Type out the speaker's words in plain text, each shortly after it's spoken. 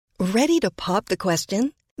Ready to pop the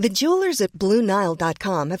question? The jewelers at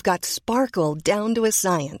BlueNile.com have got sparkle down to a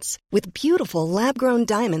science with beautiful lab-grown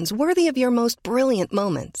diamonds worthy of your most brilliant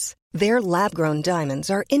moments. Their lab-grown diamonds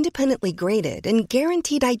are independently graded and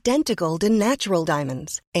guaranteed identical to natural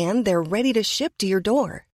diamonds, and they're ready to ship to your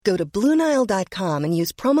door. Go to BlueNile.com and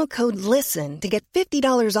use promo code LISTEN to get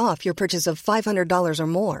 $50 off your purchase of $500 or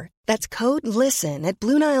more. That's code LISTEN at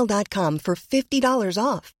BlueNile.com for $50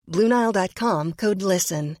 off. BlueNile.com, code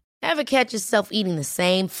LISTEN. Ever catch yourself eating the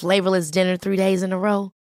same flavorless dinner 3 days in a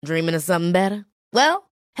row? Dreaming of something better?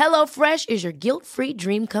 Well, HelloFresh is your guilt-free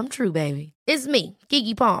dream come true, baby. It's me,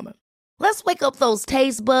 Keke Palmer. Let's wake up those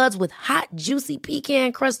taste buds with hot, juicy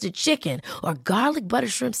pecan-crusted chicken or garlic butter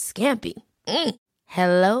shrimp scampi.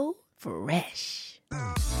 Hello Fresh.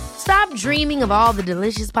 Stop dreaming of all the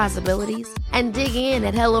delicious possibilities and dig in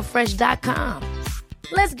at HelloFresh.com.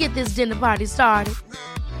 Let's get this dinner party started.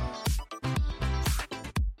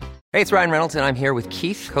 Hey, it's Ryan Reynolds, and I'm here with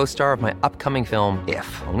Keith, co-star of my upcoming film, If,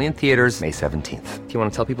 only in theaters May 17th. Do you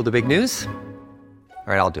want to tell people the big news?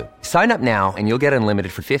 All right, I'll do it. Sign up now and you'll get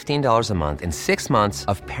unlimited for $15 a month and 6 months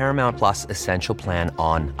of Paramount Plus Essential Plan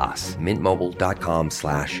on us.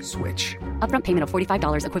 MintMobile.com/switch. Upfront payment of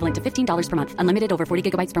 $45 equivalent to $15 per month. Unlimited over 40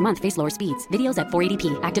 gigabytes per month. Face lower speeds. Videos at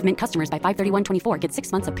 480p. Active Mint customers by 531.24 get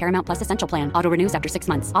 6 months of Paramount Plus Essential Plan. Auto renews after 6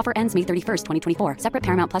 months. Offer ends May 31st, 2024. Separate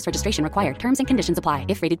Paramount Plus registration required. Terms and conditions apply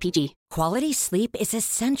if rated PG. Quality sleep is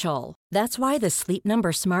essential. That's why the Sleep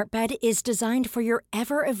Number Smart Bed is designed for your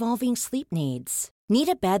ever-evolving sleep needs. Need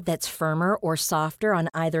a bed that's firmer or softer on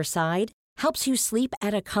either side? Helps you sleep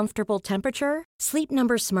at a comfortable temperature? Sleep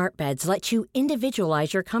Number Smart Beds let you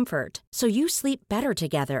individualize your comfort, so you sleep better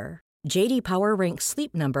together. J.D. Power ranks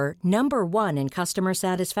Sleep Number number 1 in customer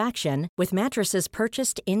satisfaction with mattresses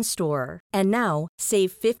purchased in-store. And now,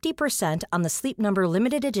 save 50% on the Sleep Number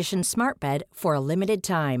Limited Edition Smart Bed for a limited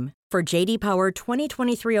time. For J.D. Power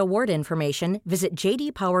 2023 award information, visit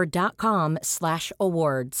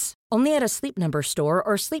jdpower.com/awards. Only at a Sleep Number store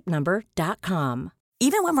or sleepnumber.com.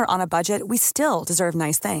 Even when we're on a budget, we still deserve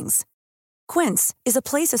nice things. Quince is a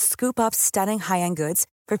place to scoop up stunning high-end goods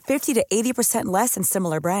for 50 to 80% less than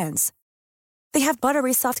similar brands. They have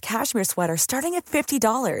buttery soft cashmere sweaters starting at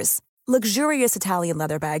 $50, luxurious Italian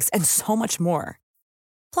leather bags, and so much more.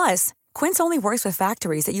 Plus, Quince only works with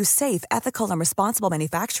factories that use safe, ethical, and responsible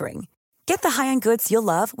manufacturing. Get the high-end goods you'll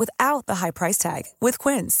love without the high price tag with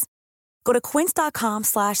Quince. Go to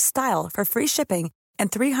quince.com/style for free shipping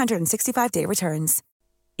and 365-day returns.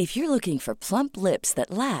 If you're looking for plump lips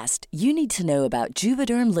that last, you need to know about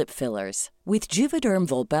Juvederm lip fillers. With Juvederm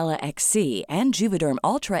Volbella XC and Juvederm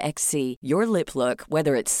Ultra XC, your lip look,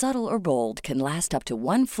 whether it's subtle or bold, can last up to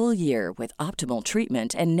 1 full year with optimal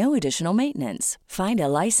treatment and no additional maintenance. Find a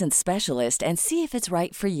licensed specialist and see if it's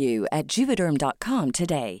right for you at Juvederm.com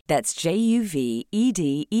today. That's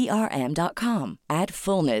JUVEDERM.com. Add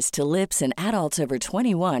fullness to lips in adults over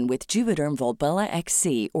 21 with Juvederm Volbella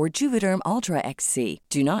XC or Juvederm Ultra XC.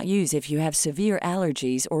 Do not use if you have severe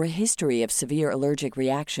allergies or a history of severe allergic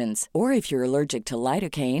reactions, or if you're allergic to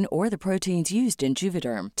lidocaine or the proteins used in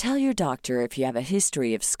Juvederm. Tell your doctor if you have a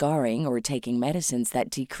history of scarring or taking medicines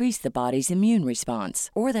that decrease the body's immune response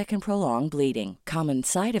or that can prolong bleeding. Common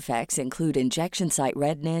side effects include injection site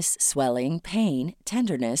redness, swelling, pain,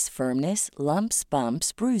 tenderness, firmness, lumps,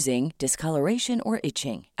 bumps, bruising, discoloration, or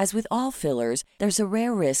itching. As with all fillers, there's a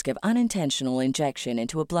rare risk of unintentional injection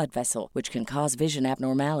into a blood vessel, which can cause vision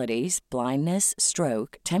abnormalities, blindness,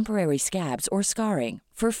 stroke, temporary scabs, or scarring.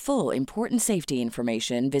 For full, important safety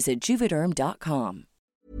information, visit Juvederm.com.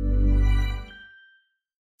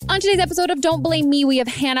 On today's episode of Don't Blame Me, we have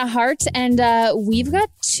Hannah Hart, and we've got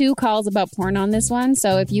 2 calls about porn on this one.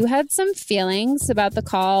 So if you had some feelings about the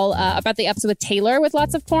call, about the episode with Taylor with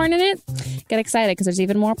lots of porn in it, get excited because there's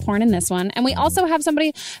even more porn in this one. And we also have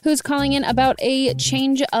somebody who's calling in about a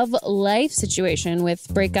change of life situation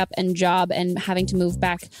with breakup and job and having to move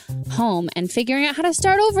back home and figuring out how to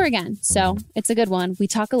start over again. So it's a good one. We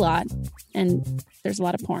talk a lot, and there's a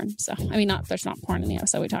lot of porn. So, I mean, there's not porn in the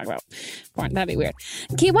episode we talk about porn. That'd be weird.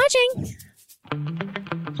 Keep watching.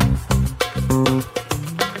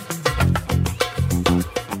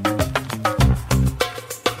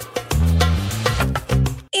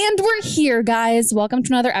 And we're here, guys. Welcome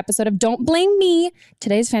to another episode of Don't Blame Me.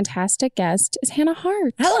 Today's fantastic guest is Hannah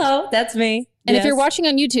Hart. Hello, that's me. And yes. If you're watching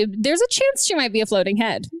on YouTube, there's a chance she might be a floating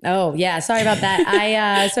head. Oh, yeah. Sorry about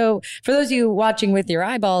that. So for those of you watching with your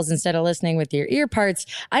eyeballs instead of listening with your ear parts,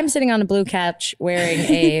 I'm sitting on a blue couch wearing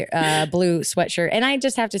a blue sweatshirt. And I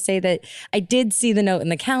just have to say that I did see the note in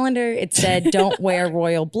the calendar. It said, don't wear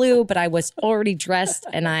royal blue, but I was already dressed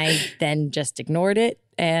and I then just ignored it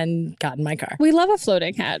and got in my car. We love a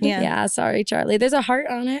floating head. Yeah, sorry, Charlie. There's a heart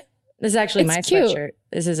on it. This is actually my cute. sweatshirt.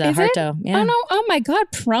 This is a Hearto. Yeah. Oh, no. Oh, my God.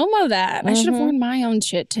 Promo that. I should have worn my own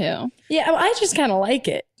shit, too. Yeah, well, I just kind of like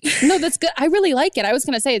it. No, that's good. I really like it. I was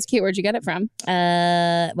going to say it's cute. Where'd you get it from?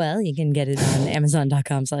 Well, you can get it on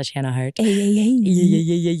Amazon.com/Hannah Hart.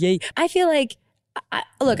 I feel like,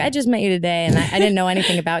 look, I just met you today and I didn't know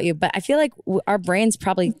anything about you, but I feel like our brains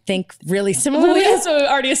probably think really similarly. We also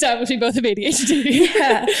already established we both have ADHD.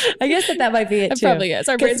 Yeah, I guess that might be it too. It probably is.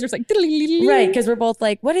 Our brains are just like, right, because we're both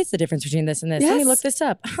like, what is the difference between this and this? Let me look this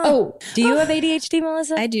up. Huh. Oh, do you have ADHD,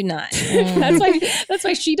 Melissa? I do not. That's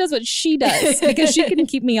why she does what she does, because she can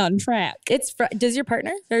keep me on track. Does your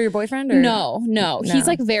partner or your boyfriend? Or? No. He's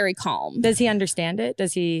like very calm. Does he understand it?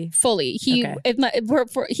 Does he fully? He's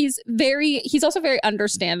also very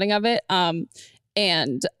understanding of it.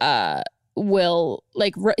 And will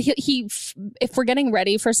like if we're getting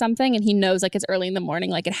ready for something and he knows like it's early in the morning,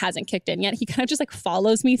 like it hasn't kicked in yet, he kind of just like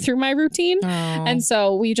follows me through my routine. And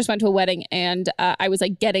so we just went to a wedding and I was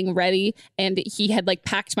like getting ready and he had like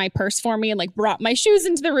packed my purse for me and like brought my shoes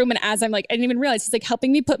into the room, and as I'm like, I didn't even realize he's like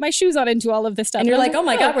helping me put my shoes on into all of this stuff, and you're like, oh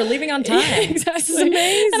my God, we're leaving on time. Exactly. This is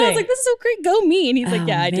amazing. And I was like, this is so great, go me. And he's like,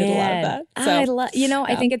 yeah, I did a lot of that. So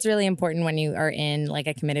I think it's really important when you are in like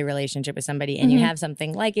a committed relationship with somebody and you have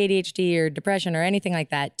something like ADHD or depression or anything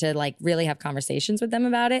like that to like really have conversations with them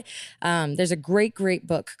about it. There's a great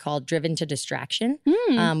book called Driven to Distraction,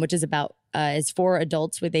 which is about it's for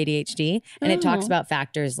adults with ADHD, and it talks about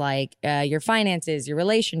factors like your finances, your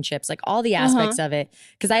relationships, like all the aspects of it.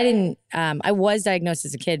 Because I was diagnosed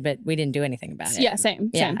as a kid, but we didn't do anything about it. Yeah,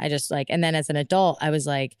 same. I just like, and then as an adult, I was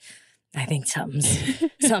like, I think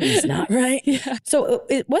something's not right. Yeah. So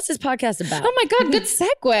what's this podcast about? Oh my God, good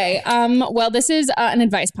segue. Well, this is an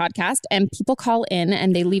advice podcast, and people call in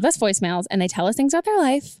and they leave us voicemails and they tell us things about their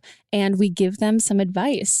life and we give them some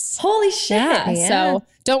advice. Holy shit. Yeah. So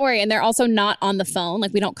don't worry. And they're also not on the phone.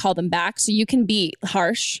 Like we don't call them back. So you can be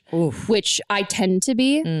harsh, which I tend to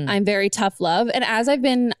be. I'm very tough love. And as I've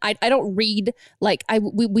been, I don't read like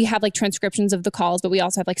we have like transcriptions of the calls, but we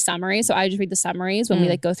also have like summaries. So I just read the summaries when we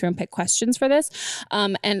like go through and pick questions for this.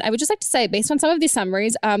 And I would just like to say, based on some of these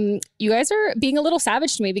summaries, you guys are being a little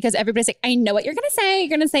savage to me because everybody's like, I know what you're going to say. You're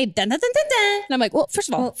going to say dun dun dun dun dun. And I'm like, well, first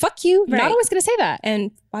of all, fuck you. Right. Not always going to say that.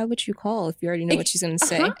 And why would you call if you already know what she's going to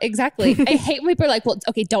say? Exactly. I hate when people are like, well,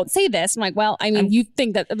 okay, don't say this. I'm like, well, I mean, you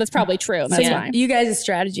think that's probably true. That's fine. You guys'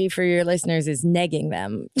 strategy for your listeners is negging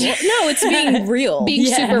them. Well, no, it's being real. Being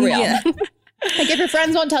super real. Yeah. Like if your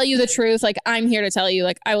friends won't tell you the truth, like I'm here to tell you,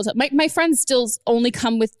 like I will tell my friends still only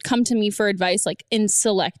come to me for advice like in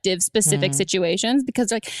selective specific situations because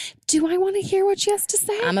they're like, do I want to hear what she has to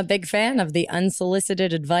say? I'm a big fan of the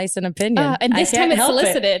unsolicited advice and opinion. And this time it's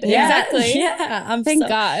solicited. Yeah. Exactly. Yeah. Thank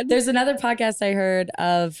God. There's another podcast I heard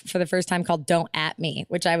of for the first time called Don't At Me,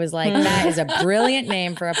 which I was like, that is a brilliant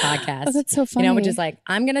name for a podcast. Oh, that's so funny. You know, which is like,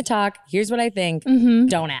 I'm going to talk. Here's what I think.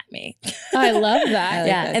 Don't at me. I love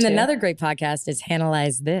that. And another great podcast is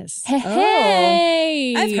Analyze This.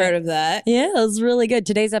 Hey. I've heard of that. Yeah, it was really good.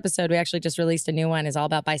 Today's episode, we actually just released a new one, is all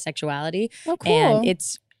about bisexuality. Oh, cool. And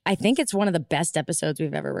I think it's one of the best episodes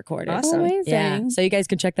we've ever recorded. Awesome. Amazing. Yeah. So you guys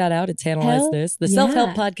can check that out. It's Analyze This, the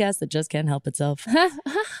self-help podcast that just can't help itself.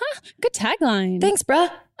 Good tagline. Thanks,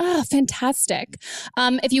 bruh. Oh, fantastic.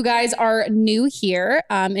 If you guys are new here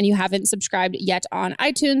and you haven't subscribed yet on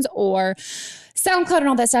iTunes or SoundCloud and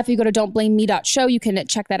all that stuff, you go to don'tblameme.show. You can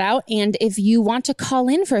check that out. And if you want to call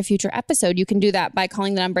in for a future episode, you can do that by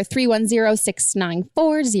calling the number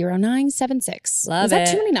 310-694-0976. Love Was that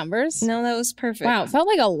it. too many numbers? No, that was perfect. Wow, it felt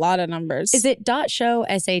like a lot of numbers. Is it .show,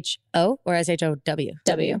 SHO, or SHOW? W.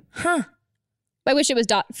 Huh. I wish it was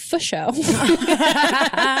 .fushow.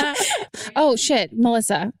 Oh shit,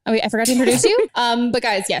 Melissa. Oh, wait, I forgot to introduce you. But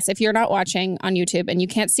guys, yes, if you're not watching on YouTube and you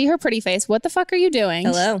can't see her pretty face, what the fuck are you doing?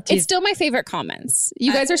 Hello. It's still my favorite comments.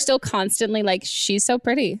 You guys are still constantly like, she's so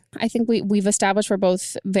pretty. I think we've established we're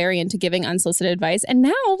both very into giving unsolicited advice, and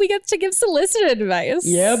now we get to give solicited advice.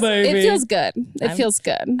 Yeah, baby. It feels good. It feels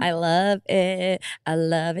good. I love it. I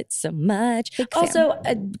love it so much. Big fan. Also,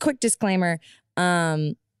 a quick disclaimer.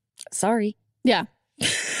 Sorry. Yeah.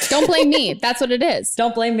 Don't blame me. That's what it is.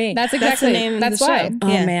 Don't blame me. That's exactly the name of That's the why. show. Oh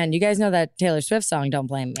Yeah. man, you guys know that Taylor Swift song, Don't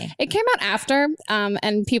Blame Me. It came out after,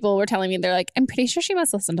 and people were telling me, they're like, I'm pretty sure she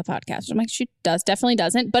must listen to podcasts. I'm like, she definitely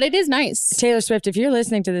doesn't, but it is nice. Taylor Swift, if you're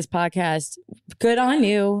listening to this podcast, good on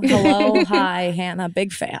you. Hello, hi, Hannah,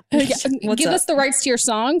 big fan. Give us the rights to your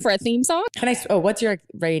song for a theme song. What's your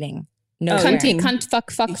rating? No, Cunty, cunt,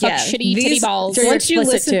 fuck, shitty, titty balls. So Once you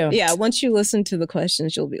explicit listen, too. once you listen to the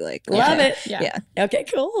questions, you'll be like, Love okay. it. Yeah. Okay,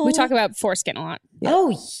 cool. We talk about foreskin a lot.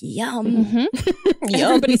 Oh, yum.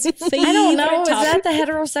 Everybody's favorite I don't know. Is topic. that the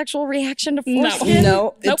heterosexual reaction to No. foreskin?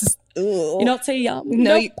 No, Nope. it's ugh. You don't say yum.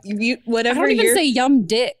 No, Nope. you I whatever don't even you're say yum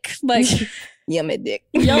dick. Like, yummy dick.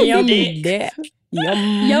 Yum dick.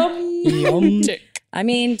 Yum yum dick. I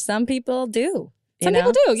mean, some people do. Some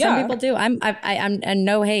people do, yeah. Some people do. I'm and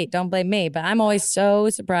no hate, don't blame me, but I'm always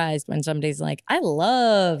so surprised when somebody's like, I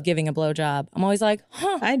love giving a blowjob. I'm always like,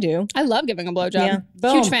 huh. I do. I love giving a blowjob. Yeah.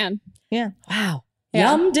 Boom. Huge fan. Yeah. Wow.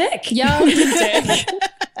 Yeah. Yum dick. Yum dick.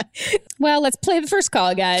 Well, let's play the first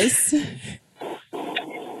call, guys. Hey,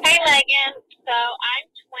 Megan. So I'm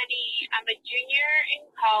 20. I'm a junior in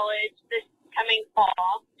college this coming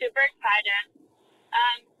fall. Super excited.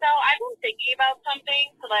 So I've been thinking about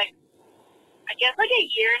something for I guess a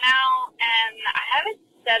year now, and I haven't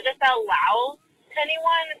said this out loud to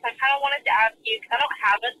anyone, so I kind of wanted to ask you, because I don't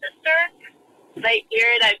have a sister. But I hear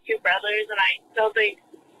it, I have two brothers, and I still think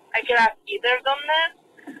I could ask either of them this.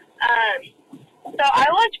 So I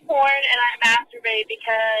watch porn and I masturbate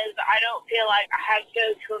because I don't feel like I have to go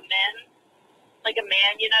to a man,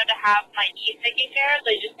 to have my needs taken care of.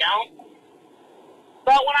 They just don't.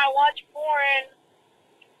 But when I watch porn,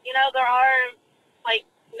 there are,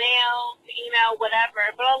 male, female, whatever.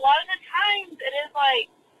 But a lot of the times it is,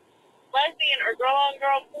 lesbian or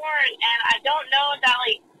girl-on-girl porn. And I don't know if that,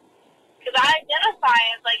 because I identify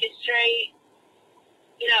as, a straight,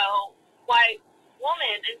 white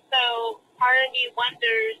woman. And so part of me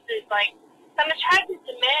wonders is, I'm attracted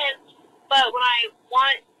to men, but when I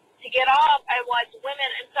want to get off, I watch women.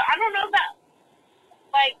 And so I don't know if that,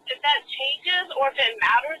 if that changes or if it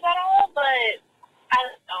matters at all, but I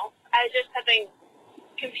don't know. I just have been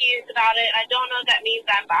confused about it. I don't know if that means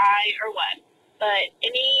I'm bi or what. But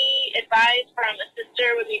any advice from a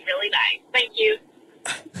sister would be really nice. Thank you.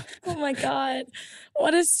 Oh my God.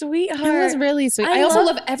 What a sweetheart. It was really sweet. I also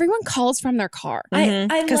love everyone calls from their car.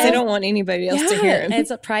 Because they don't want anybody else to hear it.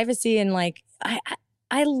 It's a privacy and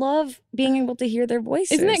I love being able to hear their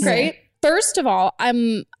voices. Isn't it great? First of all,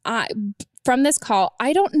 from this call,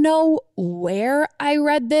 I don't know where I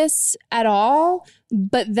read this at all,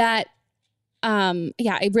 but that,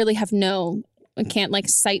 I really have I can't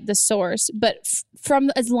cite the source, but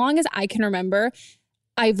from as long as I can remember,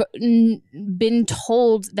 I've been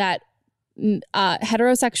told that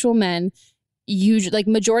heterosexual men usually,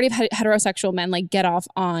 majority of heterosexual men get off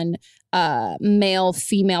on male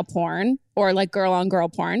female porn or girl on girl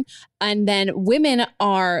porn, and then women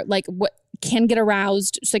are what can get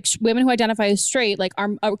aroused. So, women who identify as straight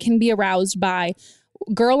can be aroused by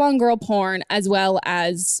girl on girl porn as well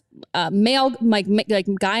as male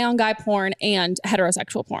guy on guy porn and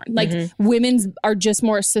heterosexual porn. Women's are just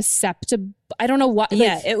more susceptible. I don't know what.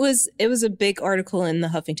 It was a big article in the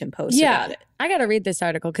Huffington Post about it. I got to read this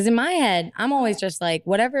article because in my head, I'm always just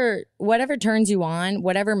whatever turns you on,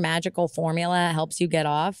 whatever magical formula helps you get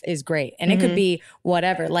off is great. And it could be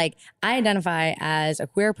whatever. I identify as a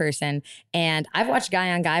queer person and I've watched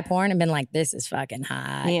guy on guy porn and been like, this is fucking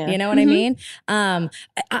hot. Yeah. You know what I mean?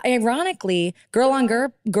 Ironically, girl on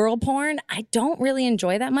girl porn, I don't really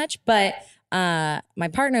enjoy that much, but my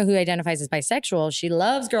partner who identifies as bisexual, she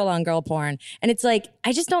loves girl on girl porn. And it's I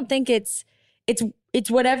just don't think it's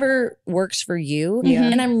whatever works for you. Yeah.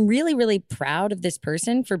 And I'm really, really proud of this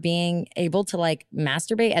person for being able to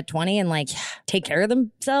masturbate at 20 and take care of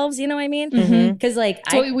themselves. You know what I mean? Because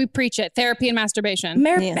we preach it. Therapy and masturbation.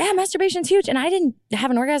 Masturbation's huge. And I didn't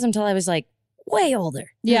have an orgasm until I was way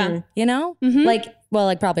older. Yeah. You know?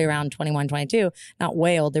 Probably around 21, 22, not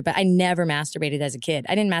way older, but I never masturbated as a kid.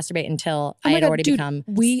 I didn't masturbate until I had already become.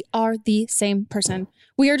 We are the same person.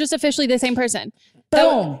 We are just officially the same person.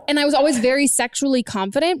 Boom. And I was always very sexually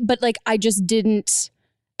confident, but I just didn't.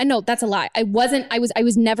 I know that's a lie. I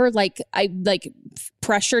was never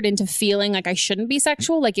pressured into feeling like I shouldn't be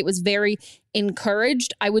sexual. It was very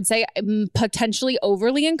encouraged. I would say potentially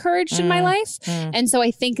overly encouraged in my life. And so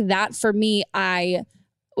I think that for me, I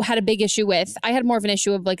had a big issue with. I had more of an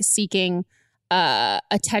issue of seeking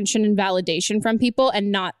attention and validation from people, and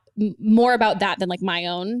not more about that than my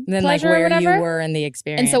own pleasure where or whatever. You were in the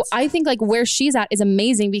experience. And so I think where she's at is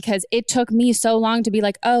amazing because it took me so long to be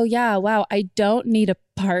oh yeah, wow, I don't need a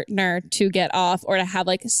partner to get off or to have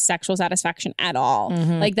sexual satisfaction at all.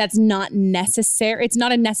 That's not necessary. It's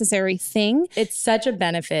not a necessary thing. It's such a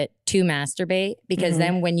benefit to masturbate because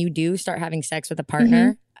then when you do start having sex with a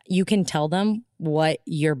partner, you can tell them what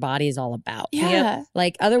your body is all about. Yeah.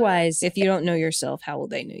 Like otherwise, If you don't know yourself, how will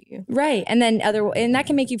they know you? right. And then and that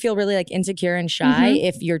can make you feel really like insecure and shy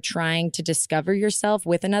if you're trying to discover yourself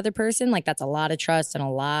with another person. Like that's a lot of trust and a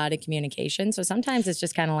lot of communication. So sometimes it's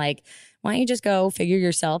just kind of like, why don't you just go figure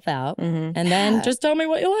yourself out and then just tell me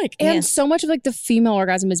what you like. And so much of like the female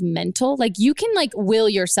orgasm is mental. Like you can like will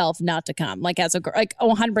yourself not to come, like as a girl, like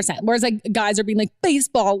 100%. Whereas like guys are being like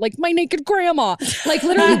baseball, like my naked grandma, like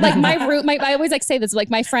literally like my room. I always like say this,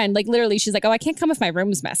 like my friend, like literally she's like, oh, I can't come if my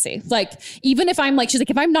room's messy. Like even if I'm like, she's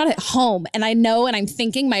like, if I'm not at home and I know and I'm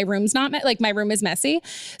thinking my room's not like my room is messy.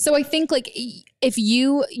 So I think like if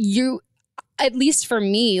you at least for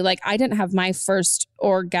me, like I didn't have my first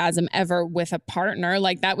orgasm ever with a partner.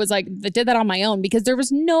 Like that was like, I did that on my own because there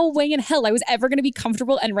was no way in hell I was ever going to be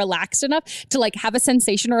comfortable and relaxed enough to like have a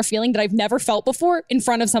sensation or a feeling that I've never felt before in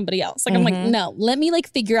front of somebody else. Like I'm like, no, let me like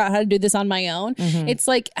figure out how to do this on my own. It's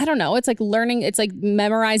like, I don't know. It's like learning, it's like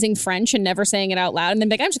memorizing French and never saying it out loud. And then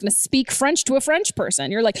like, I'm just going to speak French to a French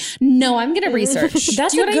person. You're like, no, I'm going to research.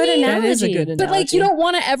 That's a good analogy. That is a good analogy. But like, you don't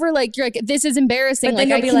want to ever like, you're like, this is embarrassing. But Like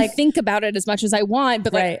then I you'll be can like, think about it as much as I want,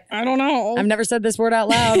 but like, I don't know. I've never said this word out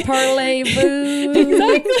loud. Parlez-vous.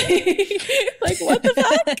 Exactly. Like what the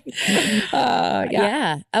fuck?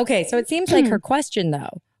 Yeah. Okay. So it seems like her question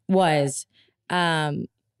though was,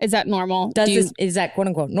 is that normal? is that quote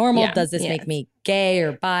unquote normal? Yeah. Does this make me gay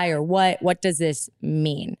or bi or what? What does this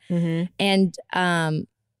mean? And,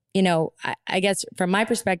 you know, I guess from my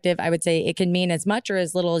perspective, I would say it can mean as much or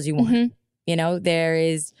as little as you want. You know, there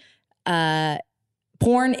is,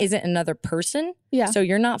 porn isn't another person. Yeah. So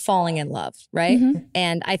you're not falling in love, right?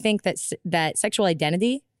 And I think that sexual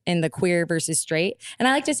identity in the queer versus straight, and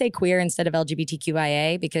I like to say queer instead of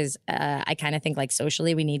LGBTQIA because I kind of think like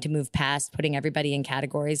socially we need to move past putting everybody in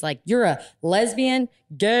categories like you're a lesbian,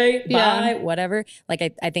 gay, bi, whatever.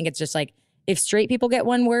 Like I think it's just like if straight people get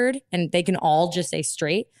one word and they can all just say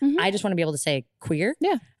straight, I just want to be able to say queer.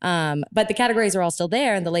 Yeah. But the categories are all still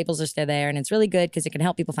there and the labels are still there and it's really good because it can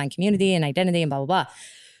help people find community and identity and blah, blah, blah.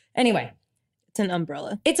 Anyway. It's an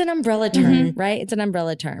umbrella. It's an umbrella term, right? It's an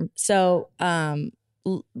umbrella term. So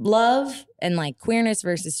love and like queerness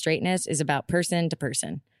versus straightness is about person to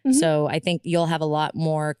person. So I think you'll have a lot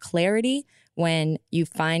more clarity when you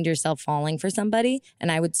find yourself falling for somebody. And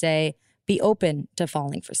I would say be open to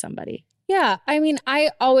falling for somebody. Yeah. I mean,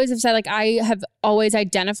 I always have said like I have always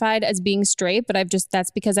identified as being straight, but that's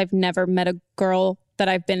because I've never met a girl that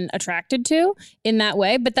I've been attracted to in that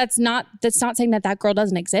way. But that's not saying that girl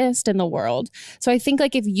doesn't exist in the world. So I think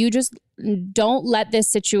like if you just don't let this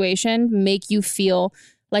situation make you feel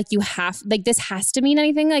like this has to mean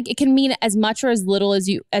anything. Like it can mean as much or as little as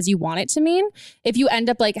you want it to mean. If you end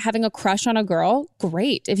up like having a crush on a girl,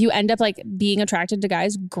 great. If you end up like being attracted to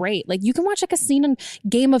guys, great. Like you can watch like a scene in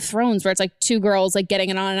Game of Thrones where it's like two girls like getting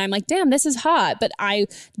it on and I'm like, damn, this is hot. But I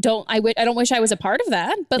don't wish I was a part of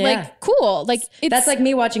that. But like, cool. Like that's like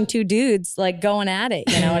me watching two dudes like going at it.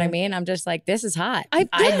 You know what I mean? I'm just like, this is hot.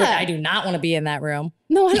 I do not want to be in that room.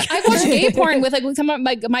 No, I watch gay porn with like some of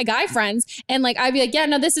my guy friends, and like I'd be like, yeah,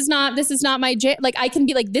 no, this is not my like I can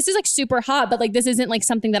be like, this is like super hot, but like this isn't like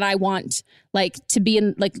something that I want like to be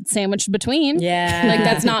in like sandwiched between. Yeah, like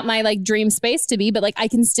that's not my like dream space to be, but like I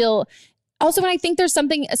can still. Also, when I think there's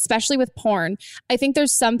something, especially with porn, I think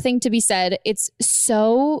there's something to be said. It's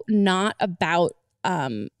so not about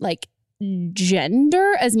like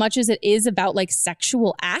gender as much as it is about like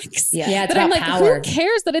sexual acts. Yeah, it's but I'm about like, power. who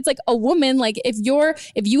cares that it's like a woman? Like if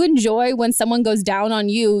you enjoy when someone goes down on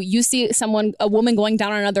you, you see a woman going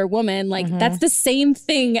down on another woman, like that's the same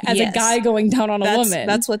thing as a guy going down on a woman.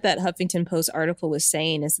 That's what that Huffington Post article was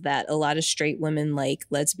saying, is that a lot of straight women like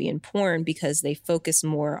lesbian porn because they focus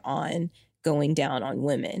more on going down on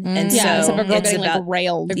women. And so a girl it's getting about like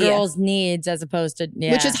railed. The girl's needs as opposed to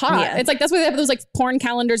which is hot. Yeah. It's like that's why they have those like porn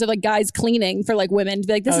calendars of like guys cleaning for like women to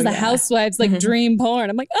be like, this is the housewives like dream porn.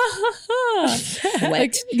 I'm like,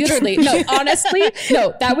 like literally. No, honestly,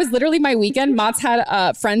 no, that was literally my weekend. Mott's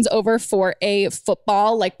had friends over for a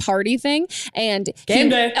football like party thing and game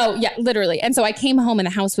day. Oh yeah, literally. And so I came home and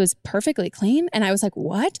the house was perfectly clean and I was like,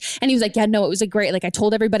 what? And he was like, yeah, no, it was like great. Like I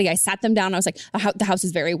told everybody, I sat them down. I was like, the house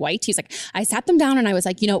is very white. He's like, I sat them down and I was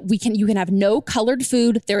like, you know, you can have no colored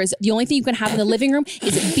food. There is the only thing you can have in the living room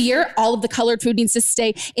is beer. All of the colored food needs to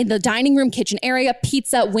stay in the dining room, kitchen area,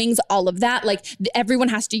 pizza, wings, all of that. Like everyone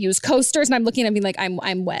has to use coasters. And I'm looking at me like,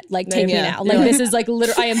 I'm wet. Like take me now. Like this is like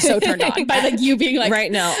literally, I am so turned on by like you being like right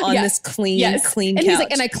now on this clean and couch. He's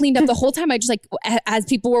like, and I cleaned up the whole time. I just like, as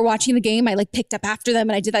people were watching the game, I like picked up after them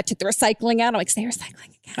and I did that, took the recycling out. I'm like, say recycling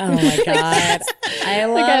again. Oh my God. I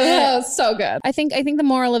love it. So good. I think the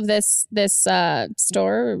moral of this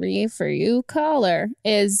story for you, caller,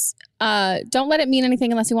 is don't let it mean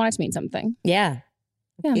anything unless you want it to mean something. Yeah.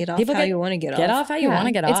 Get off how you want to get off. Get off how you want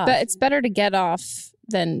to get off. It's better to get off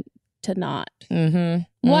than to not.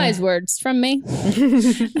 Mm-hmm. Wise words from me.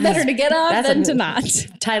 Better to get off than to not.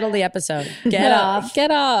 Title the episode. Get off.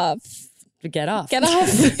 Get off. Get off. Get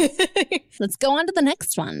off. Let's go on to the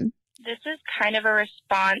next one. This is kind of a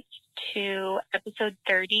response to episode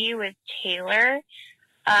 30 with Taylor.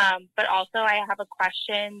 But also I have a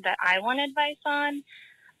question that I want advice on.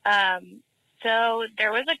 So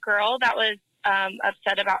there was a girl that was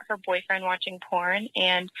upset about her boyfriend watching porn,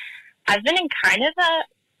 and I've been in kind of the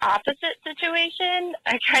opposite situation.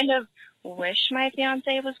 I kind of wish my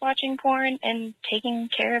fiance was watching porn and taking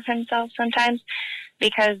care of himself sometimes,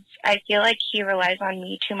 because I feel like he relies on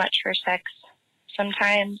me too much for sex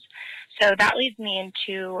sometimes. So that leads me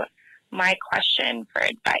into my question for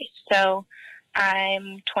advice. So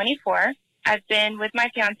I'm 24. I've been with my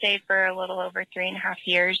fiance for a little over 3.5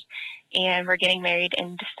 years, and we're getting married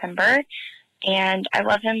in December. And I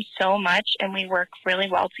love him so much, and we work really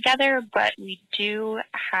well together, but we do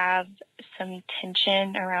have some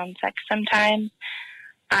tension around sex sometimes.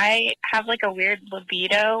 I have like a weird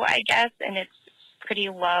libido, I guess, and it's pretty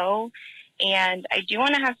low. And I do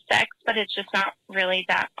want to have sex, but it's just not really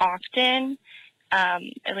that often,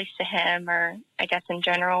 at least to him, or I guess in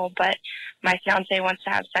general. But my fiance wants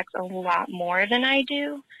to have sex a lot more than I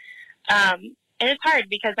do. And it's hard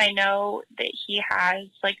because I know that he has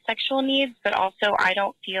like sexual needs, but also I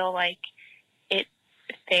don't feel like it's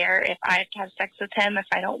fair if I have to have sex with him if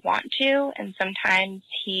I don't want to. And sometimes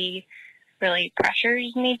he really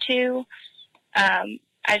pressures me to.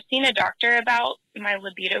 I've seen a doctor about my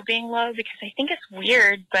libido being low because I think it's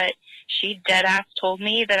weird, but she dead ass told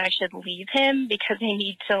me that I should leave him because I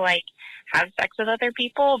need to like have sex with other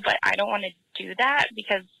people, but I don't want to do that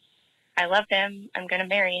because I love him. I'm going to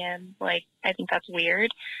marry him. Like, I think that's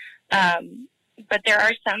weird. But there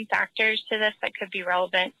are some factors to this that could be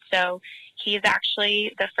relevant. So he's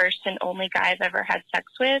actually the first and only guy I've ever had sex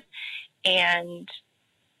with. And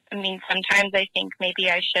I mean, sometimes I think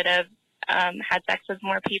maybe I should have had sex with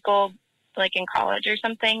more people, like in college or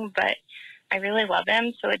something, but I really love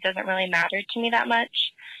him, so it doesn't really matter to me that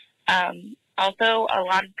much. Also, a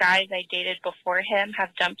lot of guys I dated before him have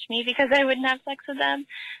dumped me because I wouldn't have sex with them.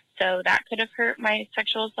 So that could have hurt my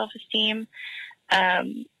sexual self-esteem.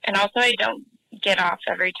 And also, I don't get off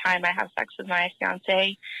every time I have sex with my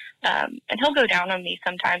fiance. And he'll go down on me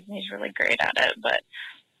sometimes, and he's really great at it, but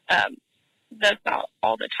that's not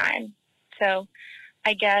all the time. So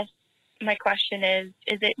I guess my question is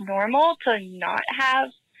it normal to not have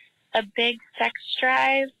a big sex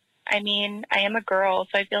drive? I mean, I am a girl,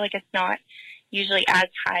 so I feel like it's not usually as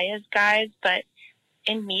high as guys, but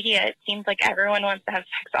in media, it seems like everyone wants to have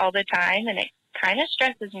sex all the time, and it kind of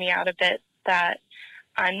stresses me out a bit that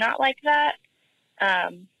I'm not like that.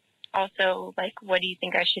 Also, like, what do you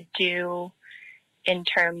think I should do in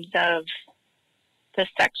terms of the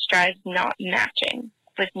sex drive not matching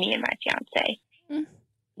with me and my fiance?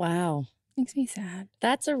 Wow. Makes me sad.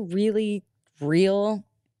 That's a really real,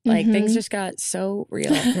 like, things just got so real.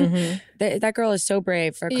 That girl is so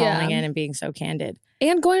brave for calling in and being so candid.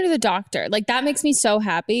 And going to the doctor. Like, that makes me so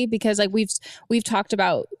happy because, like, we've talked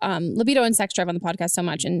about libido and sex drive on the podcast so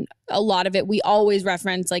much. And a lot of it, we always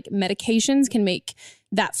reference, like, medications can make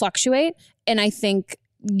that fluctuate. And I think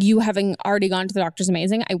you having already gone to the doctor is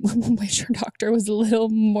amazing. I wish her doctor was a little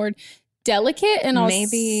more delicate. And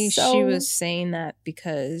maybe she was saying that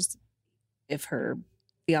because if her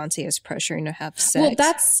fiance is pressuring to have sex. Well,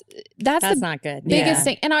 that's not good. Biggest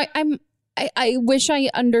thing. And I wish I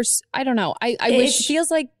don't know. I wish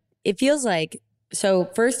it feels like, so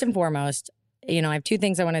first and foremost, you know, I have two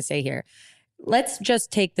things I want to say here. Let's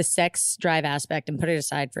just take the sex drive aspect and put it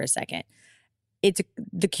aside for a second. It's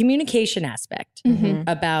the communication aspect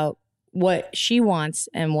about what she wants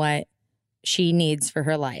and what she needs for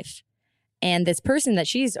her life. And this person that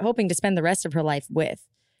she's hoping to spend the rest of her life with,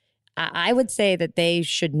 I would say that they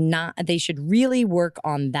should really work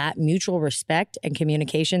on that mutual respect and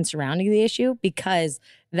communication surrounding the issue, because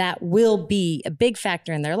that will be a big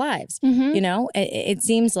factor in their lives. You know, it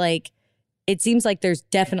seems like there's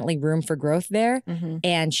definitely room for growth there.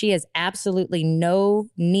 And she has absolutely no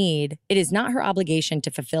need. It is not her obligation to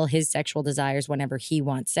fulfill his sexual desires whenever he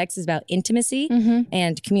wants. Sex is about intimacy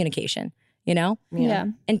and communication. You know? Yeah.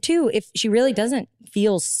 And two, if she really doesn't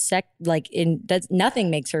feel nothing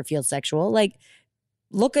makes her feel sexual, like,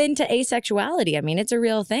 look into asexuality. I mean, it's a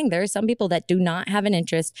real thing. There are some people that do not have an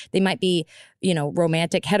interest. They might be, you know,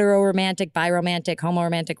 romantic, hetero-romantic, bi-romantic,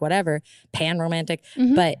 homo-romantic, whatever, pan-romantic,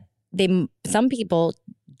 but some people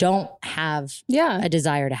don't have a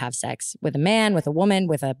desire to have sex with a man, with a woman,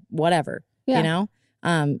 with a whatever, you know?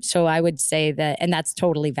 So I would say that, and that's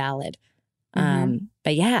totally valid.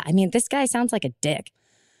 But yeah, I mean, this guy sounds like a dick.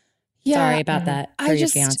 Yeah. Sorry about that for your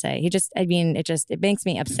fiance. It makes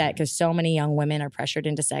me upset because so many young women are pressured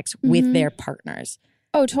into sex with their partners.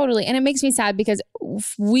 Oh, totally. And it makes me sad because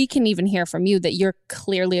we can even hear from you that you're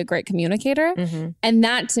clearly a great communicator. And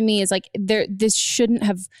that to me is like, this shouldn't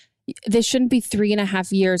be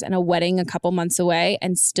 3.5 years and a wedding a couple months away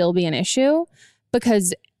and still be an issue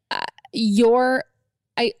because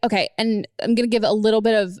okay. And I'm going to give a little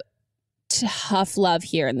bit of tough love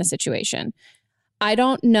here in the situation. I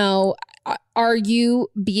don't know. Are you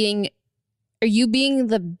being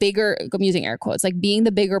the bigger, I'm using air quotes, like being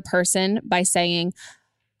the bigger person by saying,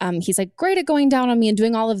 he's like great at going down on me and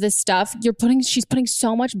doing all of this stuff. She's putting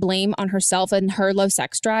so much blame on herself and her low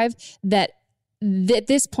sex drive that at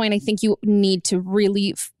this point, I think you need to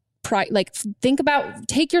really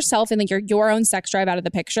take yourself and like your own sex drive out of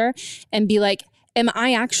the picture and be like, am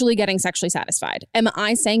I actually getting sexually satisfied? Am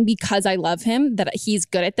I saying because I love him that he's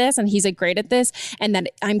good at this and he's great at this and that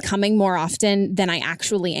I'm coming more often than I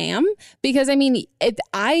actually am? Because I mean,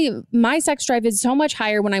 my sex drive is so much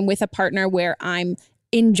higher when I'm with a partner where I'm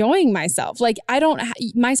enjoying myself. Like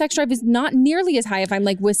my sex drive is not nearly as high if I'm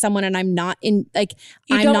like with someone and I'm not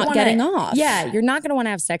getting off. Yeah, you're not going to want to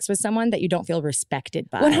have sex with someone that you don't feel respected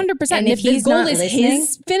by. 100%. And if the goal is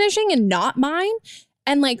his finishing and not mine,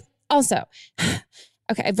 and like also,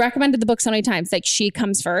 okay, I've recommended the book so many times, like She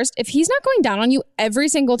Comes First. If he's not going down on you every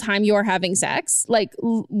single time you are having sex, like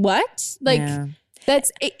what? Like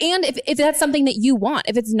that's, and if that's something that you want,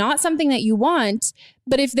 if it's not something that you want,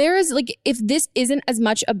 but if this isn't as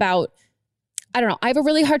much about, I don't know, I have a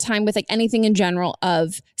really hard time with like anything in general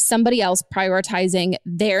of somebody else prioritizing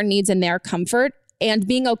their needs and their comfort and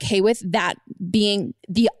being okay with that being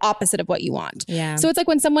the opposite of what you want. Yeah. So it's like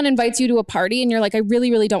when someone invites you to a party and you're like, I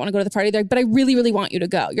really, really don't want to go to the party. They're like, but I really, really want you to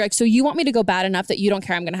go. You're like, so you want me to go bad enough that you don't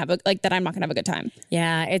care I'm going to have that I'm not going to have a good time.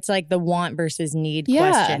 Yeah. It's like the want versus need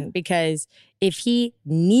question. Because if he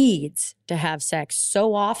needs to have sex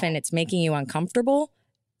so often it's making you uncomfortable,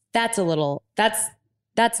 that's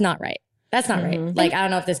not right. That's not right. Like, I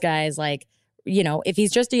don't know if this guy is like, you know, if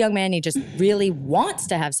he's just a young man, he just really wants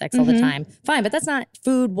to have sex all the time, fine. But that's not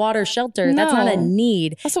food, water, shelter. No. That's not a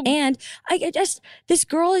need. Also, and this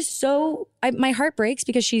girl is so, my heart breaks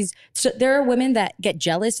because there are women that get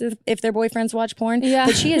jealous if their boyfriends watch porn. Yeah.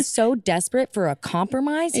 But she is so desperate for a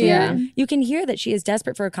compromise here. Yeah. You can hear that she is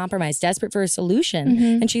desperate for a compromise, desperate for a solution.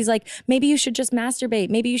 And she's like, maybe you should just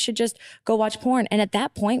masturbate. Maybe you should just go watch porn. And at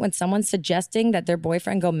that point, when someone's suggesting that their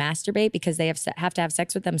boyfriend go masturbate because they have to have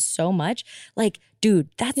sex with them so much, like, dude,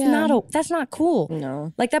 that's not cool.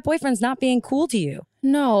 No. Like, that boyfriend's not being cool to you.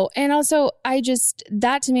 No. And also,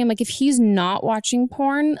 that to me, I'm like, if he's not watching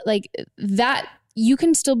porn, like that, you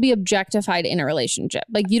can still be objectified in a relationship.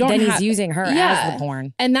 Like, you don't he's using her as the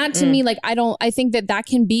porn. And that to me, like, I think that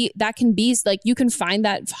can be like, you can find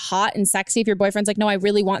that hot and sexy if your boyfriend's like, no, I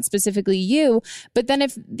really want specifically you. But then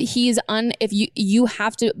if you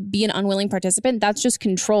have to be an unwilling participant, that's just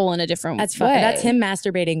control in a different way. That's him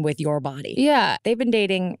masturbating with your body. Yeah. They've been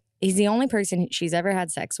dating. He's the only person she's ever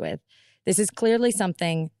had sex with. This is clearly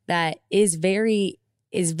something that is very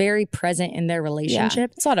present in their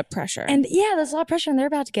relationship. Yeah, it's a lot of pressure. And there's a lot of pressure and they're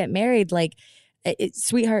about to get married. Like,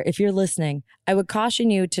 sweetheart, if you're listening, I would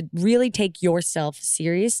caution you to really take yourself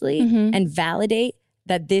seriously and validate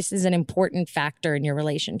that this is an important factor in your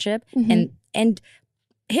relationship and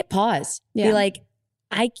hit pause. Yeah. Be like,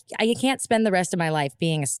 I can't spend the rest of my life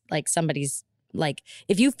being like somebody's, like,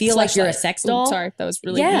 if you feel like you're a sex doll. Ooh, sorry, that was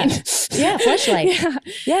really mean. Yeah, fleshlight.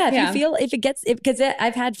 Because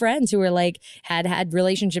I've had friends who were like, had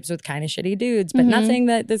relationships with kind of shitty dudes, but not saying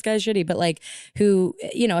that this guy's shitty, but like who,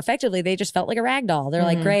 you know, effectively they just felt like a rag doll. They're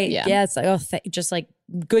like, great. Yeah. It's like, just like,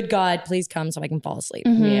 good God, please come so I can fall asleep.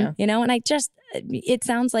 Yeah. You know, and it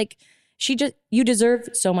sounds like you deserve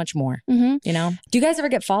so much more, you know? Do you guys ever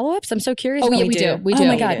get follow-ups? I'm so curious. Oh, yeah, we do. Oh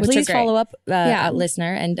my God. Please follow up,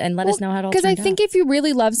 listener, and let us know how it all turned out. Because I think if you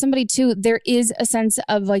really love somebody too, there is a sense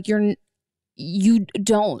of like, you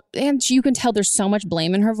don't, and you can tell there's so much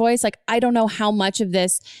blame in her voice. Like, I don't know how much of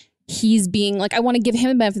this he's being like, I want to give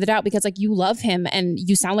him a benefit of the doubt because like you love him and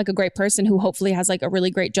you sound like a great person who hopefully has like a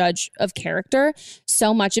really great judge of character.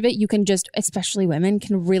 So much of it, you can just, especially women,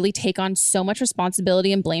 can really take on so much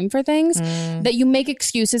responsibility and blame for things that you make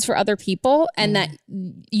excuses for other people and that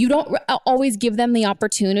you don't always give them the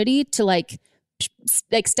opportunity to like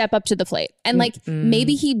like step up to the plate. And like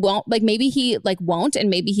maybe he won't, like maybe he like won't, and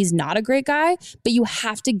maybe he's not a great guy, but you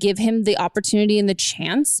have to give him the opportunity and the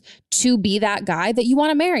chance to be that guy that you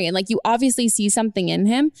want to marry. And like you obviously see something in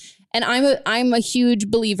him. And I'm a huge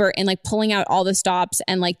believer in like pulling out all the stops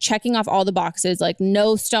and like checking off all the boxes, like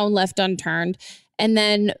no stone left unturned. And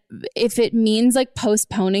then if it means like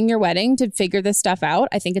postponing your wedding to figure this stuff out,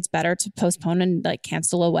 I think it's better to postpone and like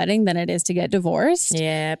cancel a wedding than it is to get divorced.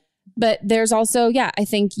 Yeah. But there's also, I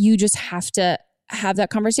think you just have to have that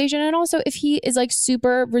conversation. And also if he is like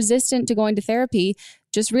super resistant to going to therapy,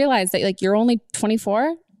 just realize that like you're only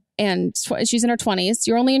 24 and she's in her 20s.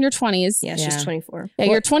 You're only in your 20s. Yeah, she's 24. Yeah,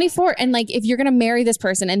 you're 24. And like, if you're going to marry this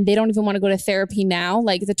person and they don't even want to go to therapy now,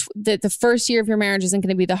 like the first year of your marriage isn't going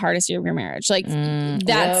to be the hardest year of your marriage. Like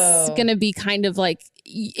that's going to be kind of like,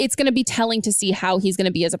 it's going to be telling to see how he's going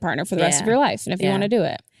to be as a partner for the rest of your life. And if you want to do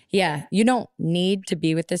it. Yeah. You don't need to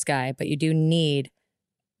be with this guy, but you do need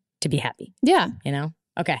to be happy. Yeah. You know?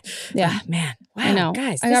 Okay. Yeah. Man. Wow. I know.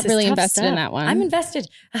 Guys, I got really invested in that one. I'm invested.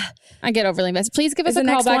 I get overly invested. Please give us a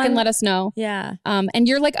call back and let us know. Yeah. And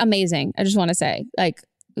you're like amazing. I just want to say, like,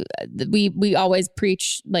 we always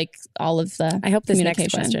preach like all of the I hope this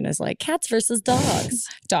next question is like cats versus dogs.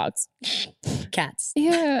 Dogs. Cats.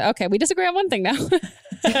 Yeah. Okay. We disagree on one thing now.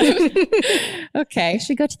 Okay. Should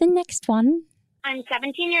we go to the next one? I'm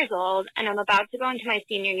 17 years old and I'm about to go into my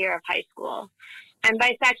senior year of high school. I'm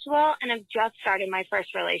bisexual and have just started my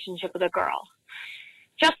first relationship with a girl.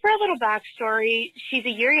 Just for a little backstory, she's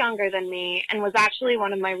a year younger than me and was actually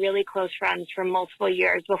one of my really close friends for multiple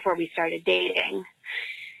years before we started dating.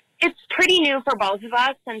 It's pretty new for both of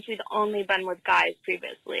us since we've only been with guys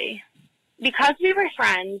previously. Because we were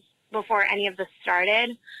friends before any of this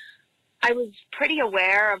started, I was pretty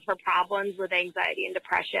aware of her problems with anxiety and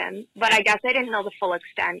depression, but I guess I didn't know the full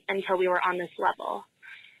extent until we were on this level.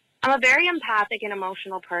 I'm a very empathic and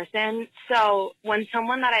emotional person, so when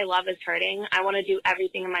someone that I love is hurting, I want to do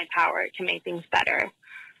everything in my power to make things better.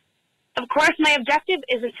 Of course, my objective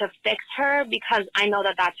isn't to fix her because I know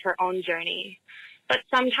that that's her own journey. But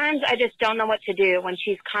sometimes I just don't know what to do when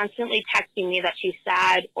she's constantly texting me that she's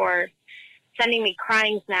sad or sending me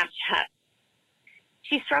crying Snapchats.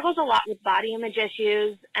 She struggles a lot with body image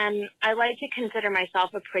issues, and I like to consider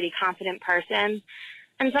myself a pretty confident person.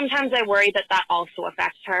 And sometimes I worry that that also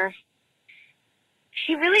affects her.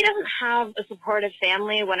 She really doesn't have a supportive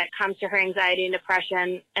family when it comes to her anxiety and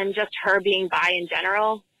depression and just her being bi in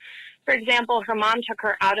general. For example, her mom took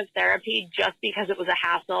her out of therapy just because it was a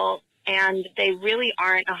hassle, and they really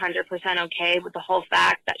aren't 100% okay with the whole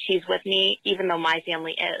fact that she's with me, even though my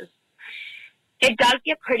family is. It does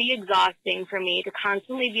get pretty exhausting for me to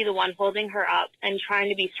constantly be the one holding her up and trying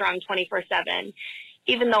to be strong 24/7.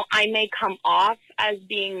 Even though I may come off as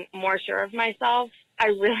being more sure of myself, I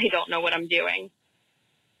really don't know what I'm doing.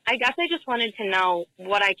 I guess I just wanted to know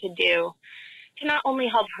what I could do to not only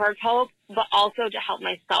help her cope, but also to help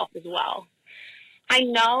myself as well. I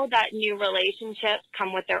know that new relationships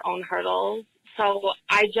come with their own hurdles, so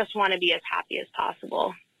I just want to be as happy as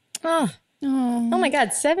possible. Oh my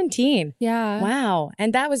God, 17. Yeah. Wow.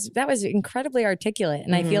 And that was incredibly articulate.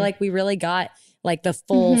 And I feel like we really got like the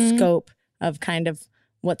full scope of kind of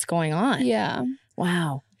what's going on. Yeah.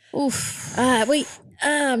 Wow. Oof. Wait.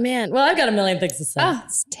 Oh, man. Well, I've got a million things to say.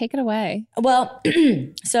 Take it away. Well,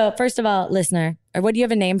 so first of all, listener, or do you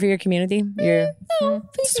have a name for your community? Your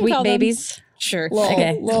sweet babies? Sure.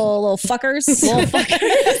 Little fuckers. Little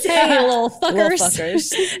fuckers. Hey, little fuckers. Little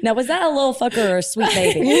fuckers. Now, was that a little fucker or a sweet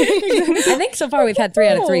baby? I think so far we've had 3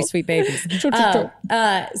 out of 3 sweet babies. So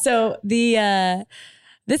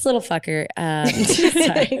this little fucker,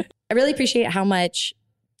 sorry. I really appreciate how much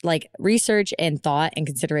like research and thought and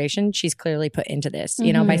consideration she's clearly put into this,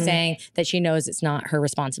 you know, by saying that she knows it's not her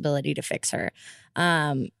responsibility to fix her.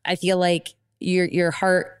 I feel like your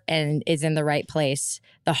heart is in the right place.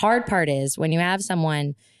 The hard part is when you have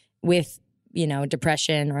someone with, you know,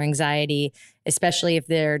 depression or anxiety, especially if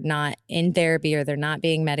they're not in therapy or they're not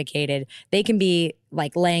being medicated, they can be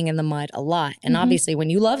like laying in the mud a lot. And obviously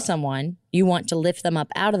when you love someone, you want to lift them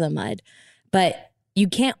up out of the mud, but you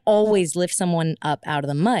can't always lift someone up out of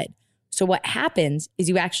the mud. So what happens is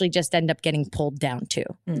you actually just end up getting pulled down too.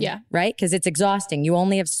 Yeah. Right? Because it's exhausting. You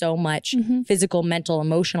only have so much physical, mental,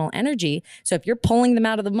 emotional energy. So if you're pulling them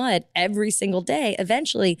out of the mud every single day,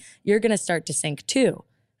 eventually you're going to start to sink too.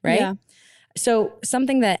 Right? Yeah. So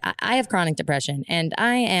something that I have chronic depression and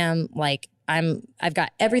I am like, I've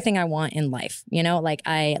got everything I want in life. You know, like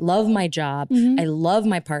I love my job. I love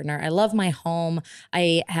my partner. I love my home.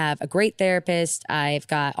 I have a great therapist. I've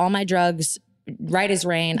got all my drugs right as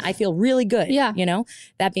rain. I feel really good. Yeah. You know,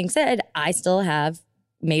 that being said, I still have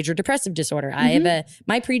major depressive disorder. I have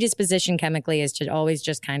my predisposition chemically is to always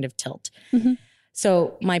just kind of tilt.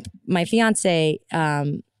 So my fiance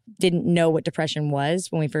didn't know what depression was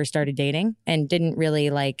when we first started dating and didn't really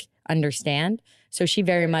like understand. So she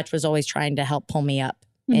very much was always trying to help pull me up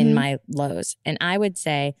in my lows. And I would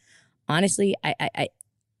say, honestly, I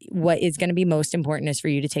what is going to be most important is for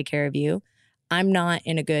you to take care of you. I'm not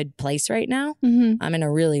in a good place right now. I'm in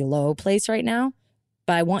a really low place right now,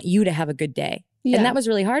 but I want you to have a good day. Yeah. And that was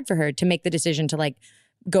really hard for her to make the decision to like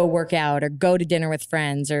go work out or go to dinner with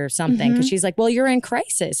friends or something. Cause she's like, well, you're in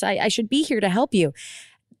crisis. I should be here to help you.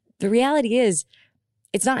 The reality is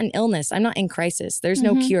it's not an illness. I'm not in crisis. There's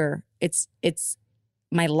no cure. It's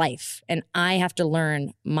my life. And I have to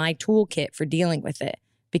learn my toolkit for dealing with it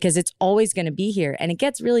because it's always going to be here. And it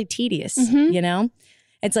gets really tedious, you know?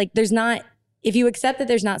 It's like if you accept that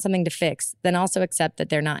there's not something to fix, then also accept that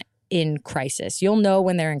they're not in crisis. You'll know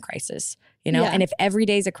when they're in crisis, you know? And if every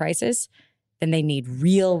day's a crisis, then they need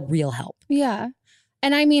real help. Yeah.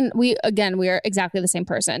 And I mean, we are exactly the same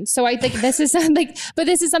person. So I think this is something, but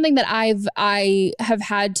this is something that I have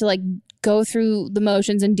had to like go through the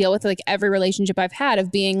motions and deal with like every relationship I've had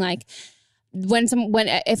of being like,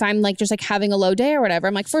 if I'm like just like having a low day or whatever,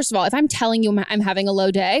 I'm like, first of all, if I'm telling you I'm having a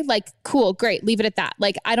low day, like cool, great, leave it at that.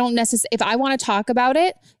 Like I don't necessarily, if I want to talk about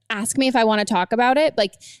it, ask me if I want to talk about it.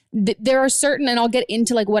 Like there are certain, and I'll get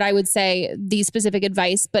into like what I would say, the specific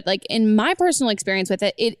advice, but like in my personal experience with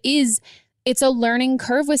it, it's a learning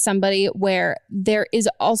curve with somebody where there is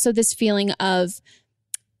also this feeling of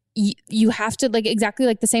you have to, like exactly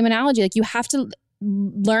like the same analogy, like you have to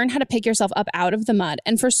learn how to pick yourself up out of the mud.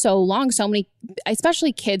 And for so long, so many,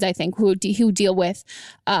 especially kids, I think, who deal with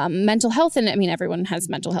mental health. And I mean, everyone has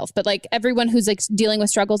mental health, but like everyone who's like dealing with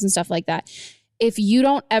struggles and stuff like that. If you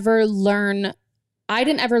don't ever learn, I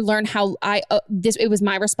didn't ever learn how it was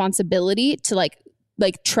my responsibility to like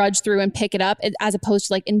trudge through and pick it up as opposed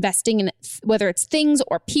to like investing in whether it's things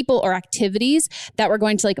or people or activities that were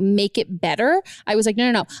going to like make it better. I was like,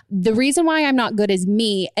 no. The reason why I'm not good is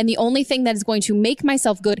me. And the only thing that is going to make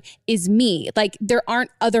myself good is me. Like there aren't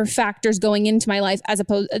other factors going into my life as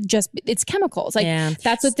opposed just it's chemicals. Like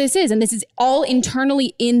that's what this is. And this is all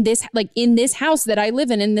internally in this house that I live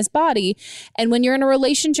in this body. And when you're in a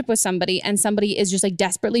relationship with somebody and somebody is just like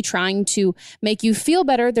desperately trying to make you feel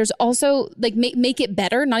better, there's also like make it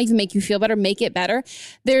better, not even make you feel better, make it better.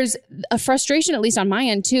 There's a frustration, at least on my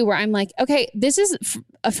end too, where I'm like, okay, this is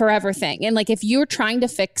a forever thing. And like, if you're trying to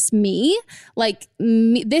fix me, like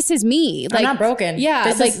this is me. Like, I'm not broken. Yeah.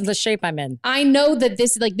 This like, is the shape I'm in. I know that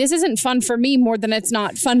this isn't fun for me more than it's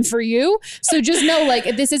not fun for you. So just know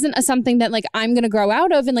like, this isn't something that like I'm going to grow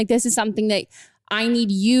out of. And like, this is something that I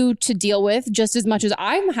need you to deal with just as much as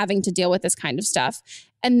I'm having to deal with this kind of stuff.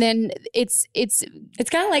 And then it's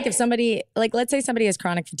kind of like if somebody, like let's say somebody has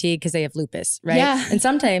chronic fatigue because they have lupus, right? Yeah. And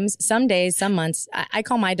sometimes, some days, some months, I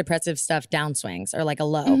call my depressive stuff downswings or like a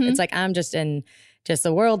low. It's like I'm just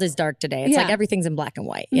the world is dark today. It's like everything's in black and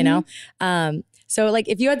white, you know? So like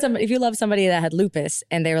if you love somebody that had lupus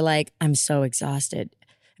and they were like, I'm so exhausted,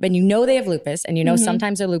 but you know they have lupus and you know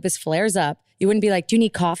sometimes their lupus flares up, you wouldn't be like, do you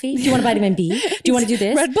need coffee? Do you want a vitamin B? Do you want to do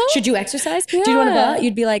this? Red Bull? Should you exercise? Do you want to blah?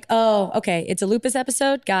 You'd be like, oh, okay, it's a lupus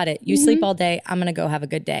episode. Got it. You sleep all day. I'm going to go have a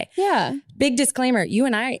good day. Yeah. Big disclaimer. You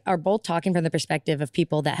and I are both talking from the perspective of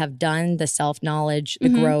people that have done the self-knowledge, the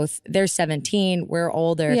growth. They're 17. We're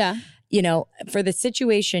older. Yeah. You know, for the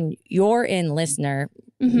situation you're in, listener,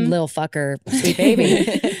 little fucker, sweet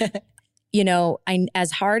baby, you know,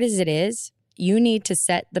 as hard as it is, you need to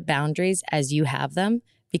set the boundaries as you have them.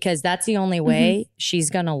 Because that's the only way she's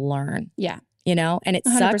going to learn. Yeah. You know, and it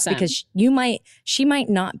 100%. Sucks because she might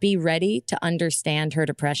not be ready to understand her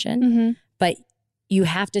depression, but you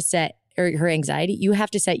have to set, or her anxiety, you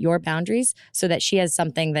have to set your boundaries so that she has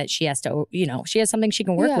something that she has to, you know, she has something she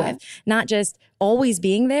can work with, not just always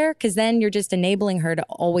being there, because then you're just enabling her to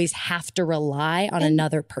always have to rely on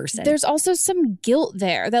another person. There's also some guilt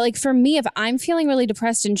there that, like, for me, if I'm feeling really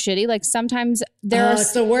depressed and shitty, like sometimes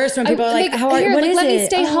it's the worst when people are like, let me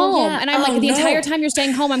stay home. And I'm like, the entire time you're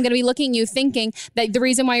staying home, I'm going to be looking at you thinking that the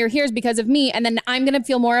reason why you're here is because of me. And then I'm going to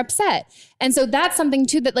feel more upset. And so that's something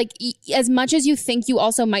too, that like, as much as you think you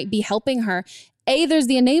also might be helping her, there's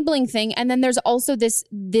the enabling thing. And then there's also this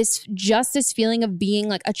feeling of being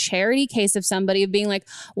like a charity case of somebody, of being like,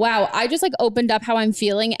 wow, I just like opened up how I'm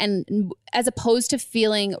feeling. And as opposed to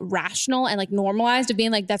feeling rational and like normalized, of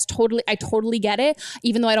being like, I totally get it.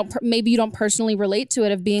 Even though maybe you don't personally relate to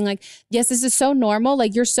it, of being like, yes, this is so normal.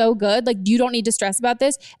 Like, you're so good. Like, you don't need to stress about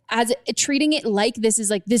this. Treating it like this is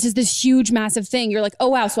this huge, massive thing. You're like, oh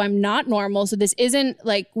wow, so I'm not normal. So this isn't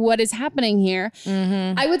like what is happening here.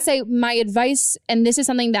 I would say my advice this is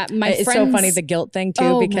something that my it's friends. so funny, the guilt thing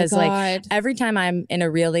too, because my like God. every time I'm in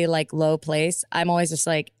a really like low place, I'm always just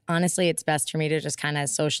like, honestly, it's best for me to just kind of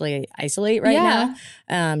socially isolate right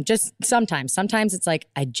now. Just sometimes it's like,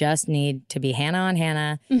 I just need to be Hannah on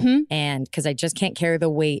Hannah. And because I just can't carry the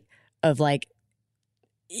weight of like,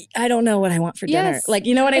 I don't know what I want for dinner. Like,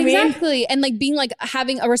 you know what I mean? Exactly. And like being like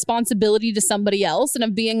having a responsibility to somebody else and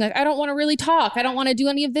of being like, I don't want to really talk. I don't want to do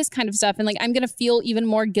any of this kind of stuff. And like, I'm going to feel even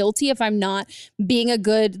more guilty if I'm not being a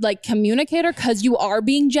good like communicator because you are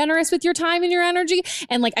being generous with your time and your energy.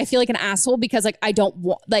 And like, I feel like an asshole because like, I don't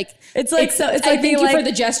want like, it's like thank you for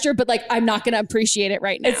the gesture, but like, I'm not going to appreciate it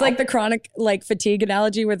right now. It's like the chronic like fatigue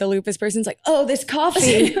analogy where the lupus person's like, oh, this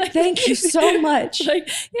coffee. Thank you so much. Like,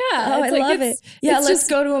 yeah. Oh, I love it. Yeah. Let's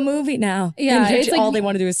go to a movie now. Yeah, and it's like, all they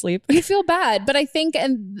want to do is sleep. You feel bad, but I think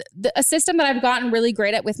a system that I've gotten really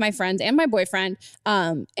great at with my friends and my boyfriend,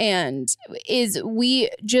 and is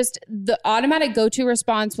the automatic go-to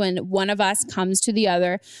response when one of us comes to the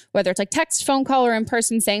other, whether it's like text, phone call, or in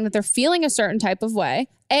person, saying that they're feeling a certain type of way.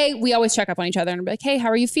 We always check up on each other and be like, hey, how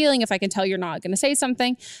are you feeling? If I can tell you're not going to say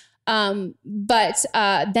something, but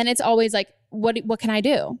then it's always like, what can I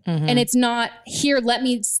do? And it's not here, let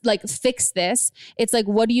me like fix this. It's like,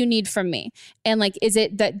 what do you need from me? And like, is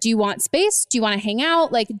it that, do you want space? Do you want to hang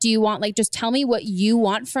out? Like, do you want, like, just tell me what you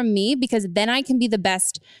want from me, because then I can be the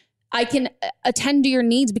best. I can attend to your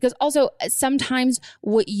needs, because also sometimes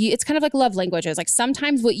it's kind of like love languages. Like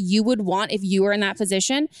sometimes what you would want if you were in that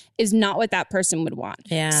position is not what that person would want.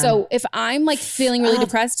 Yeah. So if I'm like feeling really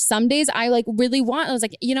depressed, some days I like really want, I was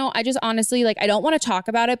like, I just honestly, like, I don't want to talk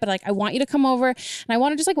about it, but like, I want you to come over and I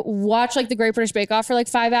want to just like watch like the Great British Bake Off for like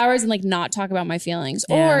 5 hours and like not talk about my feelings.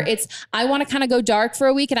 Yeah. Or it's, I want to kind of go dark for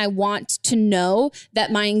a week and I want to know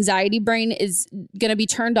that my anxiety brain is going to be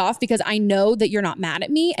turned off because I know that you're not mad at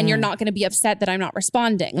me and you're not going to be upset that I'm not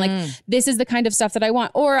responding. Like this is the kind of stuff that I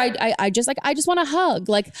want. Or I just want to hug.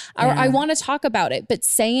 Like I want to talk about it. But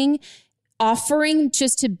offering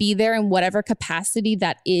just to be there in whatever capacity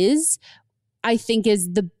that is, I think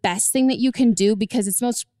is the best thing that you can do, because it's the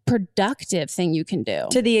most productive thing you can do.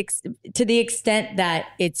 To the extent that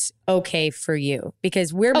it's okay for you,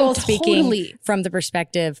 because we're both speaking from the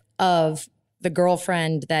perspective of the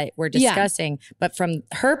girlfriend that we're discussing, but from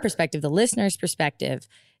her perspective, the listener's perspective,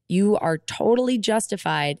 you are totally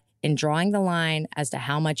justified in drawing the line as to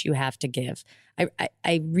how much you have to give.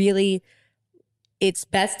 I really, it's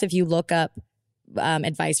best if you look up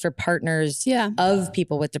advice for partners of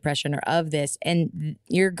people with depression or of this. And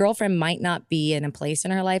your girlfriend might not be in a place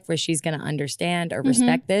in her life where she's going to understand or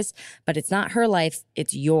respect this, but it's not her life,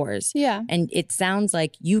 it's yours. Yeah. And it sounds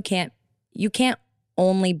like you can't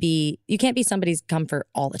be somebody's comfort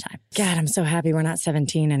all the time. God, I'm so happy we're not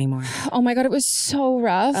 17 anymore. Oh my God, it was so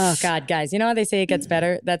rough. Oh God, guys, you know how they say it gets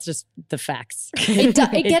better? That's just the facts. It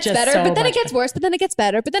gets better, but then it gets worse, but then it gets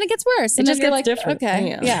better, but then it gets worse. And it just you're gets like, different.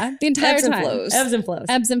 Okay, yeah. The entire Ebbs time. and flows. Ebbs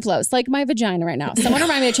and flows. Like my vagina right now. Someone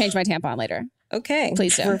remind me to change my tampon later. Okay.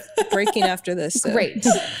 Please do. We're breaking after this. So. Great.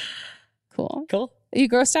 Cool. Cool. Are you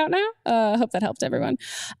grossed out now? I hope that helped everyone.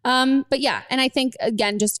 But yeah, and I think,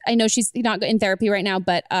 again, I know she's not in therapy right now,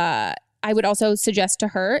 but I would also suggest to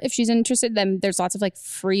her, if she's interested, then there's lots of like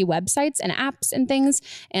free websites and apps and things.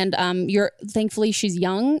 And thankfully she's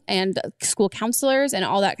young, and school counselors and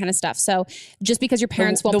all that kind of stuff. So just because your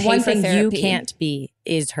parents won't pay for therapy. The one thing you can't be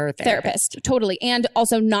is her therapist. Totally. And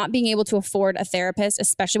also not being able to afford a therapist,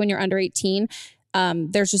 especially when you're under 18.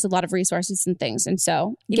 There's just a lot of resources and things. And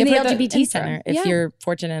so even the LGBT center, if you're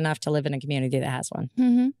fortunate enough to live in a community that has one.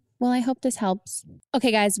 Mm-hmm. Well, I hope this helps.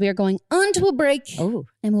 Okay, guys, we are going on to a break. Oh,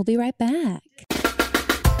 and we'll be right back.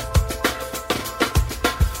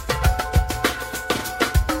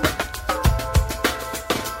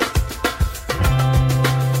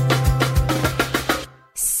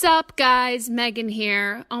 Sup guys, Megan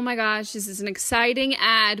here. Oh my gosh, this is an exciting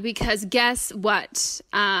ad because guess what?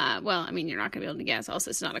 Well, I mean, you're not gonna be able to guess. Also,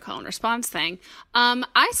 it's not a call and response thing.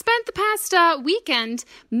 I spent the past weekend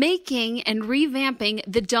making and revamping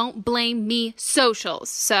the Don't Blame Me socials.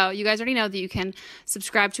 So you guys already know that you can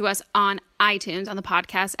subscribe to us on iTunes, on the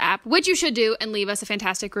podcast app, which you should do, and leave us a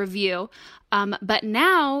fantastic review. But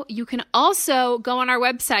now you can also go on our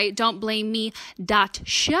website,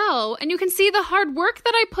 don'tblameme.show, and you can see the hard work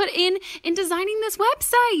that I put in designing this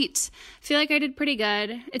website. I feel like I did pretty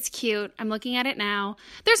good. It's cute. I'm looking at it now.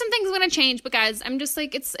 There's some things I'm going to change, but guys, I'm just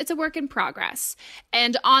like, it's a work in progress.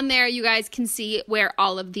 And on there, you guys can see where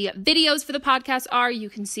all of the videos for the podcast are. You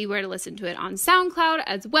can see where to listen to it on SoundCloud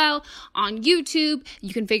as well, on YouTube.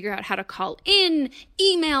 You can figure out how to call in,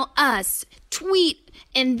 email us, tweet,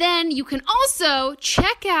 and then you can also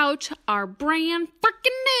check out our brand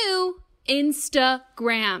freaking new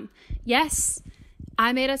Instagram. Yes,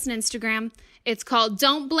 I made us an Instagram. It's called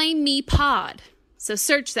Don't Blame Me Pod. So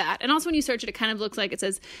search that. And also when you search it, it kind of looks like it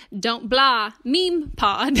says Don't Blah Meme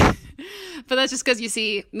Pod. But that's just because you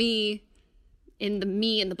see me in the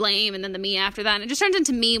me and the blame and then the me after that. And it just turns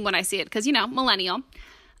into meme when I see it because, you know, millennial.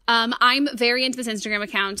 I'm very into this Instagram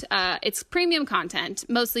account. It's premium content,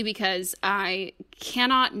 mostly because I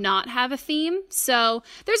cannot not have a theme. So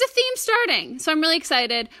there's a theme starting. So I'm really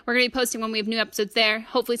excited. We're going to be posting when we have new episodes there.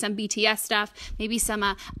 Hopefully some BTS stuff, maybe some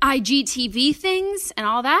IGTV things and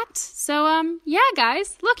all that. So yeah,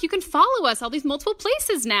 guys, look, you can follow us all these multiple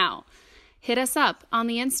places now. Hit us up on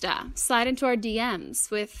the Insta. Slide into our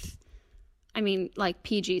DMs with... like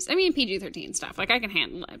PG-13 stuff. Like, I can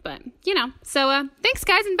handle it, but, you know. So, thanks,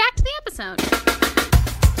 guys, and back to the episode.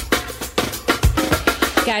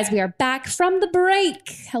 Guys, we are back from the break.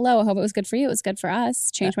 Hello, I hope it was good for you. It was good for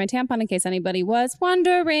us. Changed my tampon in case anybody was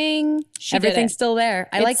wondering. Everything's still there.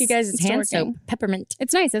 I like you guys' hand soap. Peppermint.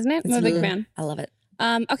 It's nice, isn't it? I'm a big fan. I love it.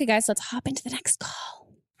 Okay, guys, let's hop into the next call.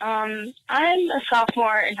 I'm a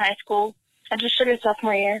sophomore in high school. I just started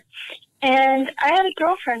sophomore year. And I had a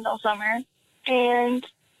girlfriend all summer. And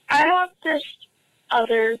I have this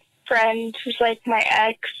other friend who's like my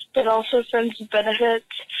ex, but also friends with benefits.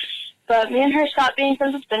 But me and her stopped being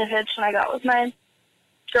friends with benefits when I got with my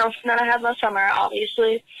girlfriend that I had last summer,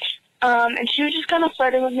 obviously. And she was just kind of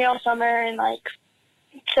flirting with me all summer and like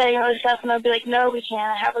saying all this stuff. And I'd be like, no, we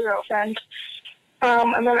can't. I have a girlfriend.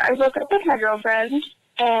 And then I broke up with my girlfriend.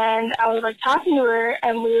 And I was like talking to her.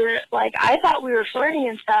 And we were like, I thought we were flirting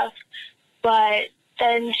and stuff. But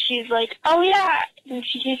then she's like, oh, yeah. And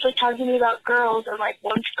she keeps, like, talking to me about girls and, like,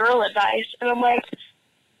 wants girl advice. And I'm like,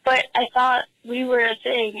 but I thought we were a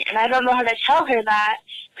thing. And I don't know how to tell her that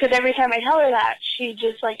because every time I tell her that, she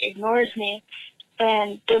just, like, ignores me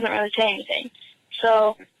and doesn't really say anything.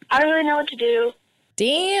 So I don't really know what to do.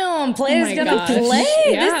 Damn, Play's gonna play.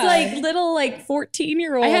 Yeah. This like little like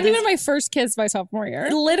 14-year-old. I had even my first kiss my sophomore year.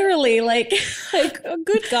 Literally, like oh,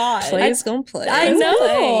 good God. Play's gonna play. I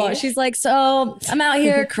know. She's like, so I'm out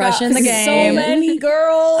here crushing the game. So many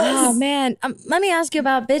girls. Oh man, let me ask you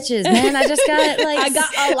about bitches, man. I just got like I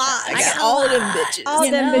got a lot. I got all them bitches. All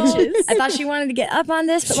them bitches. I thought she wanted to get up on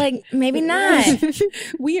this, but like maybe not.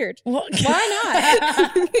 Weird. Well, why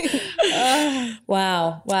not?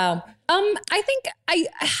 Wow. I think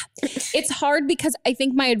it's hard because I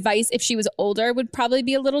think my advice, if she was older, would probably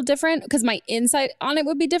be a little different because my insight on it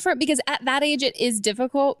would be different because at that age, it is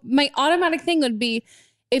difficult. My automatic thing would be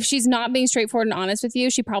if she's not being straightforward and honest with you,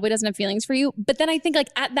 she probably doesn't have feelings for you. But then I think like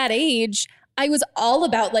at that age, I was all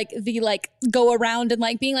about like the like go around and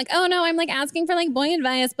like being like, oh no, I'm like asking for like boy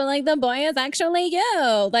advice, but like the boy is actually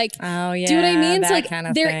you. Like, oh yeah, do you know what I mean? That So like kind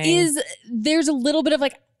of there's a little bit of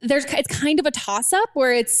like, it's kind of a toss up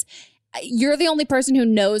where you're the only person who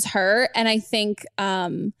knows her. And I think, I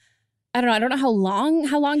don't know how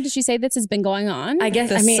long did she say this has been going on? I guess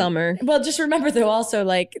summer. Well, just remember though, also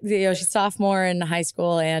like, she's sophomore in high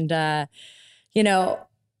school and, I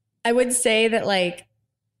would say that like,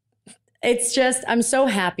 it's just, I'm so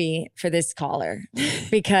happy for this caller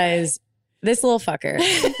because this little fucker,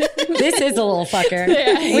 this is a little fucker.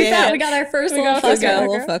 We got our first little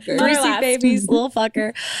fucker. Greasy babies, little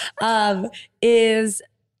fucker, is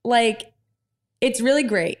like, it's really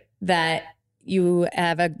great that you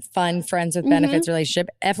have a fun friends with benefits relationship.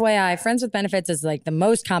 FYI, friends with benefits is like the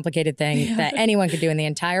most complicated thing that anyone could do in the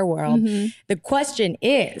entire world. The question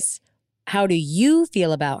is, how do you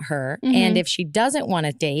feel about her? And if she doesn't want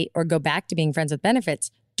to date or go back to being friends with benefits,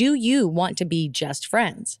 do you want to be just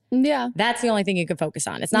friends? Yeah. That's the only thing you can focus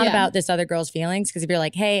on. It's not about this other girl's feelings. Because if you're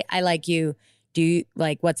like, hey, I like you. Do you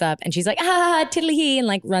like, what's up? And she's like, tiddly hee, and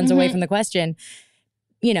like runs away from the question.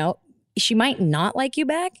 She might not like you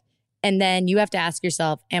back. And then you have to ask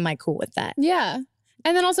yourself, am I cool with that? Yeah.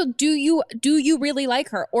 And then also, do you really like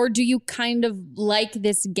her? Or do you kind of like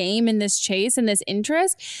this game and this chase and this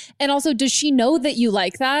interest? And also, does she know that you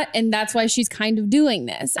like that? And that's why she's kind of doing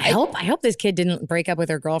this. I hope this kid didn't break up with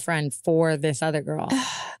her girlfriend for this other girl.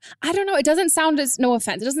 I don't know. It doesn't sound as, no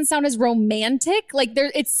offense, it doesn't sound as romantic. Like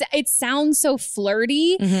it sounds so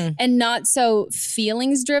flirty and not so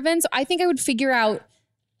feelings driven. So I think I would figure out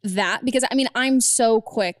that because I'm so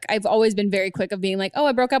quick. I've always been very quick of being like, oh,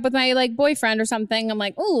 I broke up with my like boyfriend or something. I'm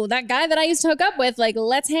like, oh, that guy that I used to hook up with, like,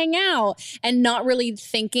 let's hang out, and not really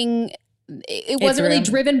thinking it wasn't really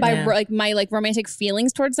driven by yeah. my romantic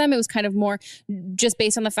feelings towards them. It was kind of more just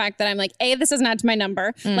based on the fact that I'm like, A, this doesn't add to my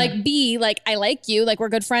number. Like, B, like, I like you. Like, we're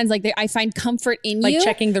good friends. Like, I find comfort in you. Like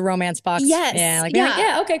checking the romance box. Yes. Yeah. Like,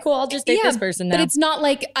 yeah, okay, cool. I'll just date this person now. But it's not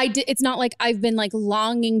like it's not like I've been like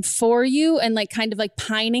longing for you and like kind of like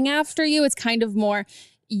pining after you. It's kind of more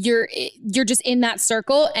you're just in that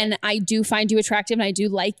circle, and I do find you attractive and I do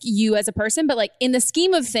like you as a person, but like in the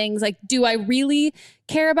scheme of things, like, do I really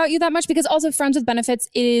care about you that much? Because also friends with benefits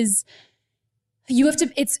it's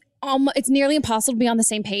nearly impossible to be on the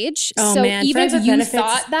same page. Oh, so man. even Friends if with you benefits,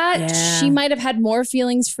 thought that, she might have had more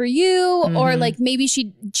feelings for you, or like maybe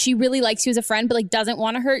she really likes you as a friend, but like doesn't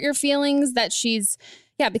want to hurt your feelings,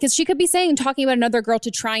 because she could be talking about another girl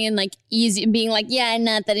to try and like ease, being like, yeah, I'm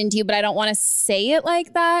not that into you, but I don't want to say it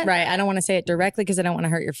like that. Right. I don't want to say it directly because I don't want to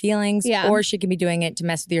hurt your feelings. Yeah. Or she could be doing it to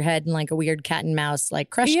mess with your head in like a weird cat and mouse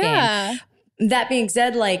like crush game. That being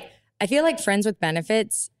said, like, I feel like friends with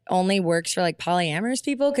benefits only works for like polyamorous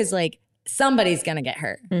people because like somebody's going to get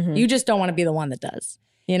hurt. You just don't want to be the one that does.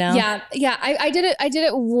 You know? Yeah. I did it. I did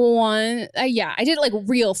it like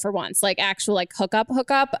real for once, like actual like hookup.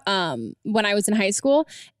 When I was in high school,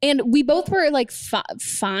 and we both were like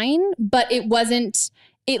fine, but it wasn't.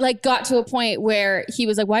 It like got to a point where he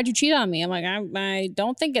was like, "Why'd you cheat on me?" I'm like, I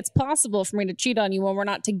don't think it's possible for me to cheat on you when we're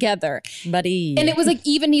not together, buddy. And it was like,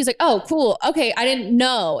 even he was like, "Oh, cool, okay, I didn't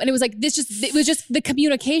know," and it was like it was just the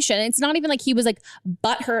communication. It's not even like he was like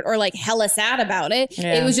butthurt or like hella sad about it.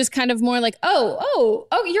 Yeah. It was just kind of more like, oh,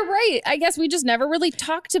 you're right. I guess we just never really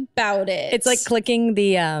talked about it. It's like clicking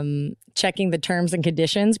the checking the terms and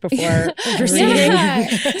conditions before proceeding.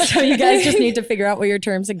 So you guys just need to figure out what your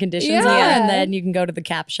terms and conditions are, and then you can go to the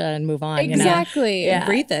CAPTCHA and move on. Exactly. You know?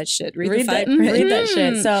 Read that shit. Read that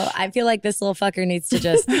shit. So I feel like this little fucker needs to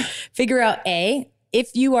just figure out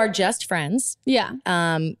if you are just friends. Yeah.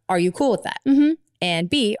 Are you cool with that? And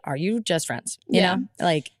B, are you just friends? You know,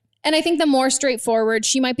 like. And I think the more straightforward,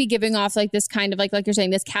 she might be giving off like this kind of like you're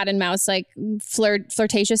saying, this cat and mouse, like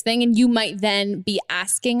flirtatious thing. And you might then be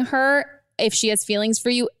asking her if she has feelings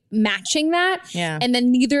for you, matching that. Yeah. And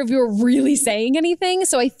then neither of you are really saying anything.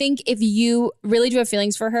 So I think if you really do have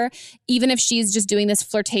feelings for her, even if she's just doing this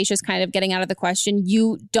flirtatious kind of getting out of the question,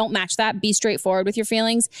 you don't match that. Be straightforward with your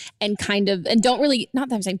feelings and don't really, not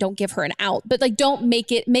that I'm saying don't give her an out, but like don't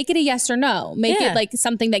make it a yes or no. Make it like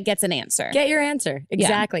something that gets an answer. Get your answer.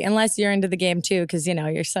 Exactly. Unless you're into the game too, because you know,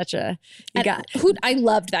 you're such a, I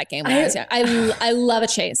loved that game when I was young. I love a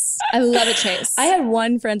chase. I love a chase. I had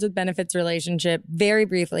one friends with benefits relationship very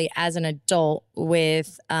briefly as an adult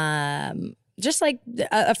with just like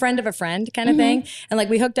a friend of a friend kind of thing. And like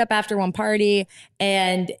we hooked up after one party,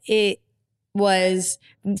 and it was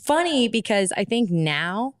funny because I think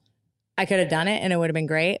now I could have done it and it would have been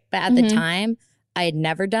great. But at the time I had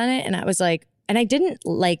never done it, and I was like, and I didn't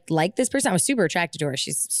like this person. I was super attracted to her.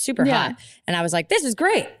 She's super hot. And I was like, this is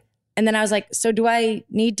great. And then I was like, so do I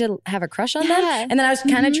need to have a crush on them? And then I was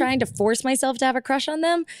kind of trying to force myself to have a crush on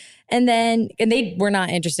them. And they were not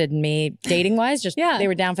interested in me dating wise, just they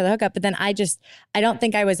were down for the hookup. But then I don't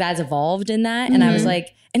think I was as evolved in that. And I was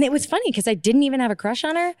like, and it was funny because I didn't even have a crush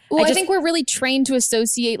on her. Well, I think we're really trained to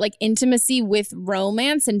associate like intimacy with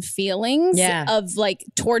romance and feelings of like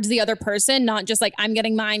towards the other person, not just like I'm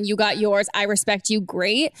getting mine, you got yours, I respect you,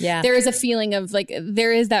 great. Yeah. There is a feeling of like,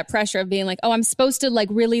 there is that pressure of being like, oh, I'm supposed to like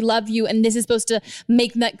really love you, and this is supposed to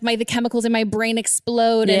make the chemicals in my brain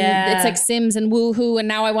explode, and it's like Sims and woohoo, and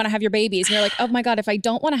now I want to have your babies. And you're like, oh my God, if I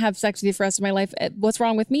don't want to have sex with you for the rest of my life, what's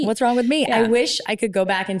wrong with me? What's wrong with me? Yeah. I wish I could go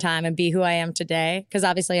back in time and be who I am today, because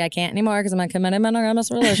obviously I can't anymore because I'm in a committed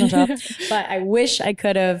monogamous relationship. But I wish I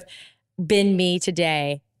could have been me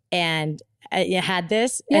today and had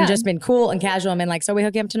this and just been cool and casual and been like, so we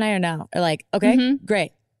hooking up tonight or no? Or like, okay,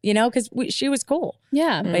 great. You know, because she was cool.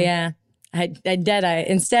 Yeah. But yeah. Instead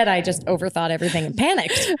I just overthought everything and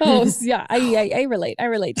panicked. Oh yeah, I relate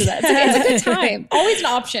to that. It's a good time. Always an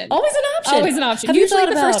option. Have Usually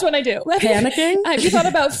you the first one I do. Panicking? Have you thought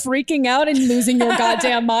about freaking out and losing your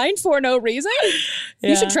goddamn mind for no reason?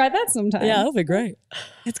 You should try that sometime. Yeah, that'll be great.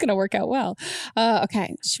 It's gonna work out well.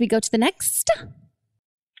 Okay, should we go to the next?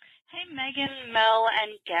 Hey, Megan, Mel,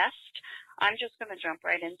 and guest. I'm just going to jump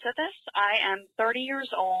right into this. I am 30 years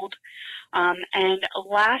old, and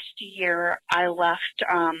last year I left,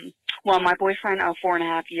 my boyfriend of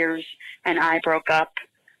 4.5 years and I broke up.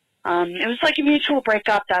 It was like a mutual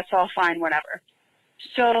breakup. That's all fine, whatever.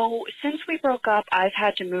 So since we broke up, I've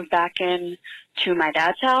had to move back in to my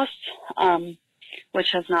dad's house, which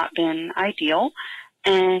has not been ideal.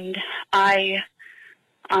 And I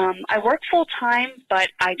work full time, but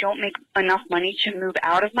I don't make enough money to move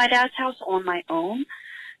out of my dad's house on my own.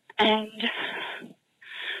 And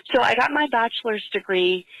so I got my bachelor's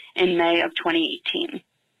degree in May of 2018.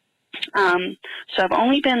 So I've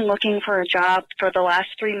only been looking for a job for the last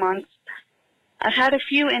 3 months. I've had a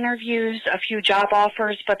few interviews, a few job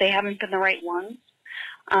offers, but they haven't been the right ones.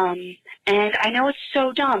 And I know it's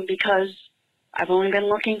so dumb because I've only been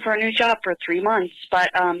looking for a new job for 3 months, but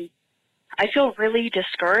I feel really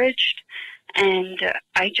discouraged, and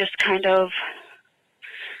I just kind of,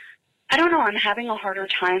 I don't know, I'm having a harder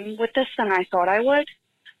time with this than I thought I would.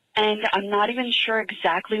 And I'm not even sure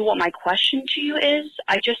exactly what my question to you is.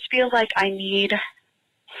 I just feel like I need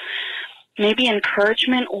maybe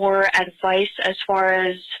encouragement or advice as far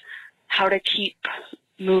as how to keep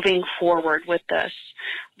moving forward with this.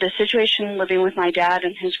 The situation living with my dad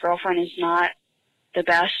and his girlfriend is not the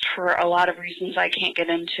best for a lot of reasons I can't get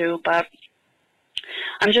into, but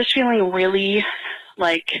I'm just feeling really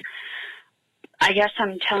like, I guess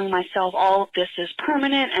I'm telling myself all of this is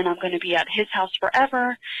permanent and I'm going to be at his house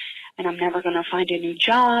forever and I'm never going to find a new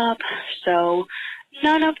job. So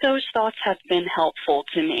none of those thoughts have been helpful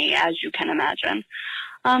to me, as you can imagine.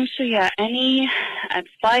 So yeah, any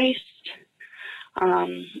advice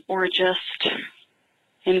or just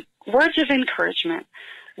words of encouragement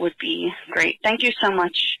would be great. Thank you so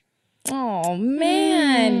much. Oh,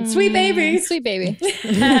 man. Sweet baby. Sweet baby.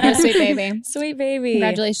 You're a sweet baby. Sweet baby.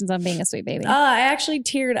 Congratulations on being a sweet baby. Oh, I actually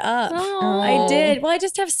teared up. Oh. I did. Well, I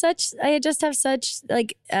just have such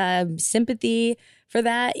like sympathy for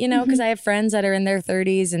that, you know, because I have friends that are in their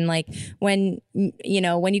 30s, and like when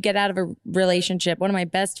you get out of a relationship, one of my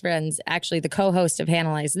best friends, actually the co-host of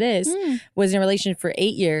Analyze This, was in a relationship for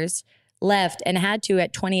 8 years, left, and had to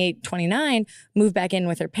at 28, 29 move back in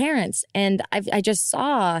with her parents. And I just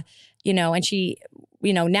saw, and she,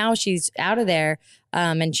 now she's out of there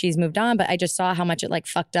and she's moved on, but I just saw how much it like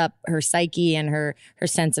fucked up her psyche and her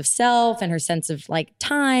sense of self and her sense of like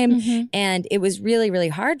time. And it was really, really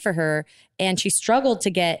hard for her. And she struggled to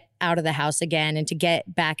get out of the house again and to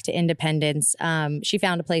get back to independence. She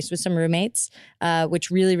found a place with some roommates, which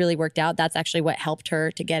really, really worked out. That's actually what helped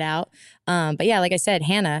her to get out. But yeah, like I said,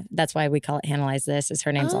 Hannah, that's why we call it Hannahlize This, is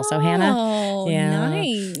her name's also Hannah. Oh,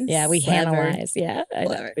 nice. Yeah, we Hannahlize. Yeah.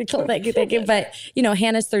 Thank you. But,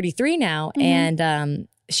 Hannah's 33 now, and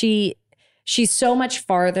she's so much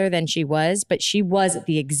farther than she was, but she was at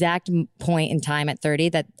the exact point in time at 30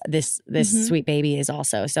 that this sweet baby is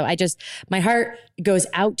also. So my heart goes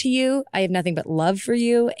out to you. I have nothing but love for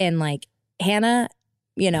you. And like Hannah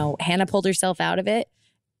pulled herself out of it.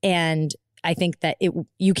 And I think that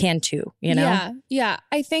you can too, Yeah.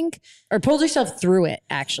 I think, or pulled yourself through it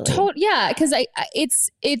actually. Yeah.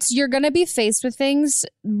 Because you're going to be faced with things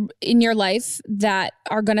in your life that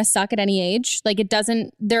are going to suck at any age. Like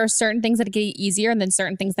there are certain things that get easier and then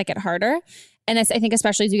certain things that get harder. And I think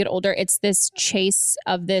especially as you get older, it's this chase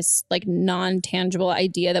of this like non-tangible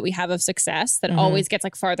idea that we have of success that always gets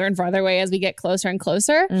like farther and farther away as we get closer and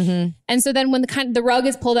closer. And so then when the rug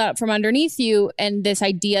is pulled out from underneath you and this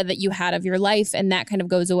idea that you had of your life and that kind of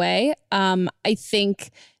goes away, I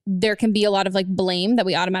think there can be a lot of like blame that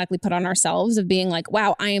we automatically put on ourselves of being like,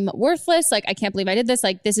 wow, I am worthless. Like, I can't believe I did this.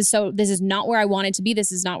 Like, this is not where I wanted to be.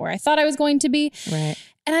 This is not where I thought I was going to be. Right.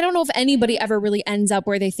 And I don't know if anybody ever really ends up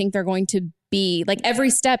where they think they're going to be. Like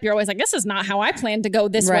every step, you're always like, this is not how I planned to go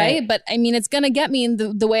this way. But I mean, it's going to get me in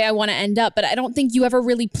the way I want to end up. But I don't think you ever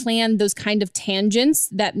really plan those kind of tangents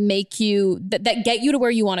that make you, that get you to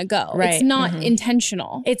where you want to go. Right. It's not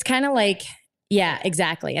intentional. It's kind of like, yeah,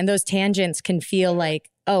 exactly. And those tangents can feel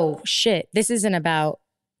like, oh shit, this is about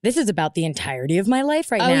the entirety of my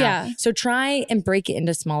life right now. Yeah. So try and break it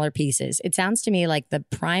into smaller pieces. It sounds to me like the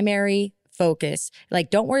primary focus, like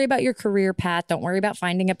don't worry about your career path. Don't worry about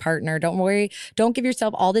finding a partner. Don't give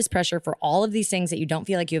yourself all this pressure for all of these things that you don't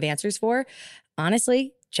feel like you have answers for.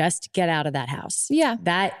 Honestly, just get out of that house. Yeah.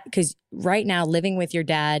 Because right now living with your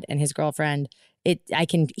dad and his girlfriend, I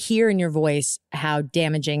can hear in your voice how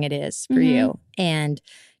damaging it is for you. And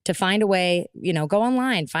to find a way, go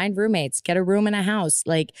online, find roommates, get a room in a house,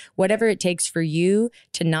 like whatever it takes for you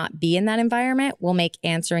to not be in that environment will make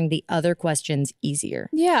answering the other questions easier.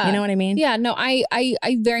 Yeah. You know what I mean? Yeah, no, I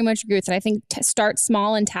very much agree with that. I think start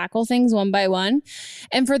small and tackle things one by one.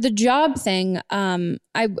 And for the job thing,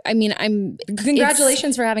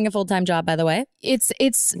 congratulations for having a full-time job, by the way. It's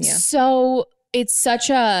such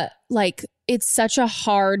a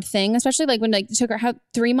hard thing, especially like when it took her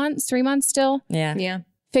 3 months still. Yeah. Yeah.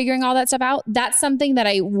 Figuring all that stuff out. That's something that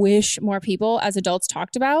I wish more people as adults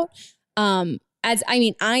talked about.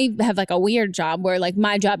 I have like a weird job where like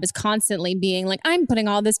my job is constantly being like, I'm putting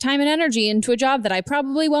all this time and energy into a job that I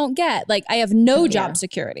probably won't get. Like I have no job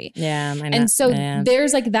security. Yeah. And so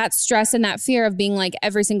there's like that stress and that fear of being like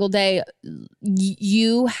every single day,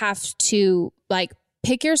 you have to like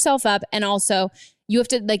pick yourself up, and also you have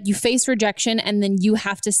to like, you face rejection, and then you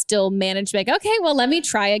have to still manage like, okay, well, let me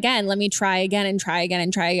try again. Let me try again and try again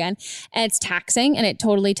and try again. And it's taxing, and it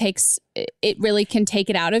totally it really can take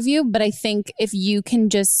it out of you. But I think if you can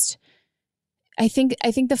just, I think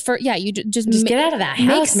the first, you just get out of that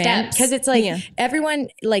house, man. Because it's like everyone,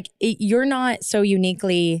 like you're not so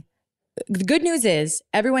uniquely. The good news is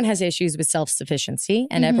everyone has issues with self-sufficiency,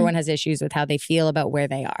 and everyone has issues with how they feel about where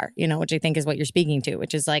they are, you know, which I think is what you're speaking to,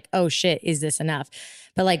 which is like, oh shit, is this enough?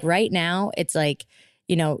 But like right now it's like,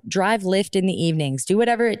 you know, drive Lyft in the evenings, do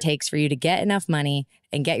whatever it takes for you to get enough money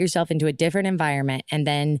and get yourself into a different environment. And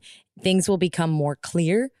then things will become more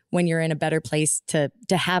clear when you're in a better place to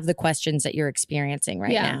have the questions that you're experiencing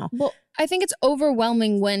right now. Well, I think it's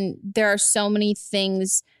overwhelming when there are so many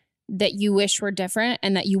things that you wish were different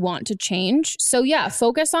and that you want to change. So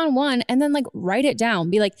focus on one and then like write it down.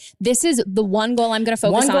 Be like, this is the one goal I'm going to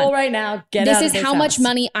focus on. One goal right now. This is how much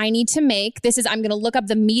money I need to make. This is, I'm going to look up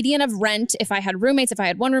the median of rent. If I had roommates, if I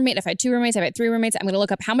had one roommate, if I had two roommates, if I had three roommates, I'm going to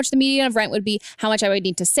look up how much the median of rent would be, how much I would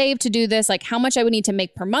need to save to do this, like how much I would need to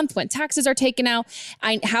make per month when taxes are taken out.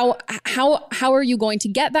 How are you going to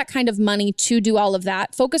get that kind of money to do all of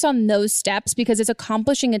that? Focus on those steps, because it's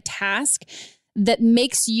accomplishing a task that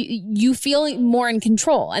makes you feel more in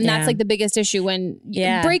control. And that's like the biggest issue when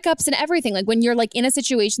breakups and everything, like when you're like in a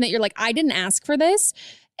situation that you're like, I didn't ask for this.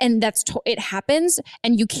 And it happens,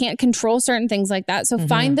 and you can't control certain things like that. So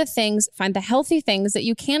find the healthy things that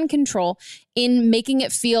you can control in making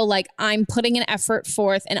it feel like I'm putting an effort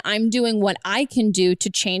forth and I'm doing what I can do to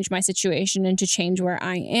change my situation and to change where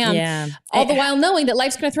I am. Yeah. All the while knowing that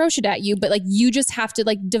life's going to throw shit at you, but like you just have to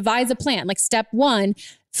like devise a plan. Like step one,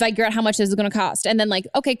 figure out how much this is going to cost. And then like,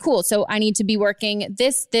 okay, cool. So I need to be working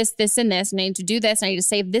this, and I need to do this. And I need to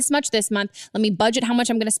save this much this month. Let me budget how much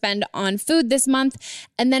I'm going to spend on food this month.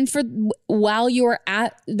 And then while you're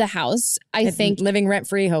at the house, I think living rent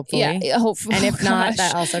free, hopefully. Yeah, hopefully. And if not,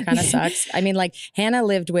 that also kind of sucks. I mean, like Hannah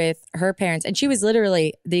lived with her parents, and she was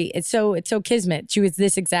literally it's so kismet. She was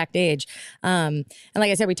this exact age. And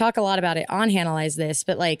like I said, we talk a lot about it on Hannahlyze This,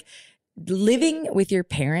 but like, living with your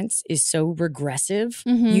parents is so regressive.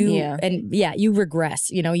 You regress,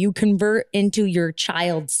 you know, you convert into your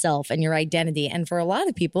child self and your identity. And for a lot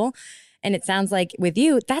of people, and it sounds like with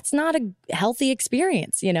you, that's not a healthy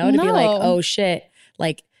experience, you know, to be like, oh shit,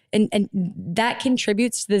 like, and that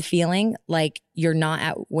contributes to the feeling like you're not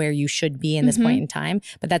at where you should be in this point in time,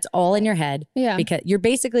 but that's all in your head. Yeah. Because you're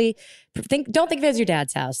basically, don't think of it as your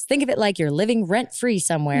dad's house. Think of it like you're living rent-free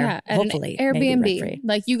somewhere, hopefully. Airbnb.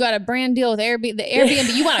 Like you got a brand deal with Airbnb. The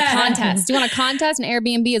Airbnb, you want a contest. You want a contest, and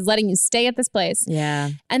Airbnb is letting you stay at this place.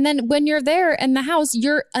 Yeah. And then when you're there in the house,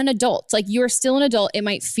 you're an adult. Like you're still an adult. It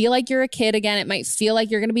might feel like you're a kid again. It might feel like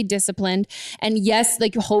you're going to be disciplined. And yes,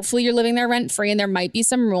 like hopefully you're living there rent-free, and there might be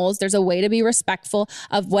some rules. There's a way to be respectful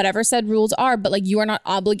of whatever said rules are, but like you are not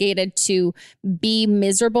obligated to be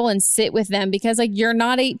miserable and sit with them because like you're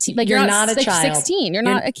not 18, like you're not a like child. 16. You're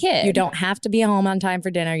not a kid. You don't have to be home on time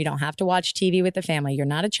for dinner. You don't have to watch TV with the family. You're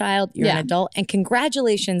not a child. You're an adult. And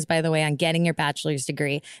congratulations, by the way, on getting your bachelor's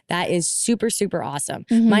degree. That is super, super awesome.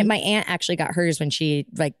 My aunt actually got hers when she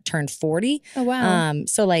like turned 40. Oh wow.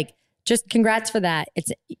 So like, just congrats for that.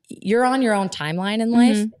 You're on your own timeline in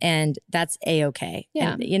life, and that's a-okay.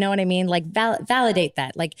 Yeah. And you know what I mean? Like validate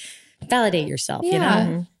that. Like validate yourself, you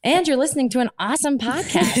know? And you're listening to an awesome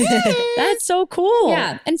podcast. That's so cool.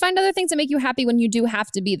 Yeah. And find other things that make you happy when you do have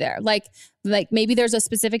to be there. Like maybe there's a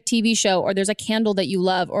specific TV show, or there's a candle that you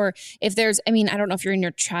love, or if there's, I mean, I don't know if you're in your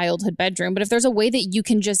childhood bedroom, but if there's a way that you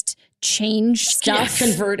can just change stuff,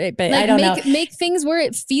 convert it, but like I don't know. Make things where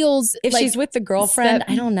it feels if like she's with the girlfriend,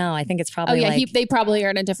 I don't know. I think it's probably they probably are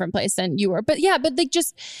in a different place than you were. But like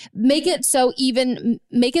just make it so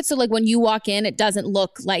like when you walk in, it doesn't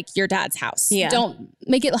look like your dad's house. Yeah. Don't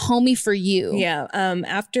make it homey for you. Yeah.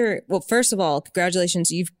 First of all, congratulations.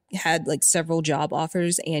 You've had like several job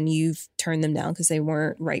offers and you've turned them down because they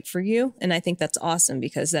weren't right for you. And I think that's awesome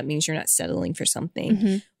because that means you're not settling for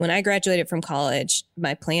something. When I graduated from college,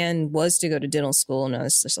 my plan was to go to dental school, and I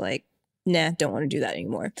was just like, nah, don't want to do that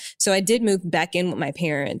anymore. So I did move back in with my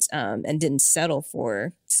parents and didn't settle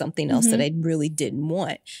for something else that I really didn't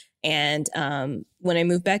want. And when I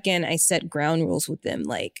moved back in, I set ground rules with them.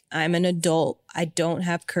 Like, I'm an adult. I don't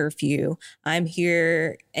have curfew. I'm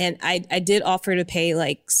here. And I did offer to pay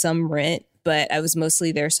like some rent, but I was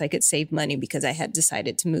mostly there so I could save money because I had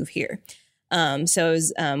decided to move here. So I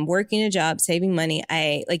was working a job, saving money.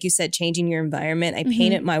 I, like you said, changing your environment. I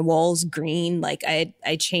painted my walls green. Like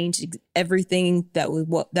I changed everything that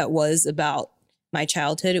was about my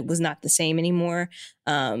childhood. It was not the same anymore.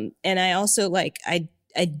 And I also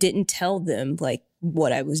I didn't tell them like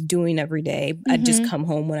what I was doing every day. I'd just come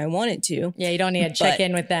home when I wanted to. Yeah, you don't need to check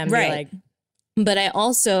in with them. Right. But I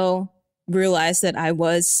also realized that I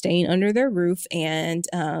was staying under their roof and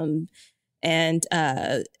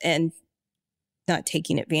not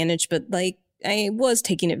taking advantage, but like I was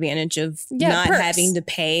taking advantage of not perks. having to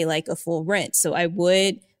pay like a full rent. So I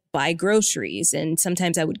would buy groceries and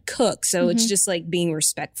sometimes I would cook. So it's just like being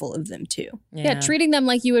respectful of them too. Yeah, treating them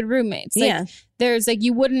like you would roommates. Like, there's like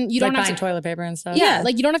you don't have buying to toilet paper and stuff. Yeah,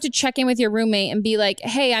 like you don't have to check in with your roommate and be like,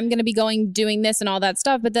 hey, I'm going to be doing this and all that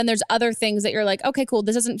stuff. But then there's other things that you're like, okay, cool.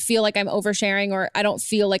 This doesn't feel like I'm oversharing or I don't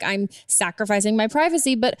feel like I'm sacrificing my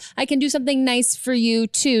privacy, but I can do something nice for you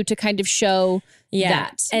too to kind of show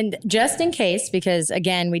that. And just in case, because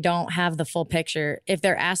again, we don't have the full picture, if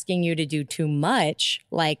they're asking you to do too much,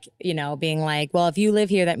 like, you know, being like, well, if you live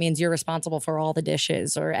here, that means you're responsible for all the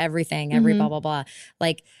dishes or everything, every blah, blah, blah.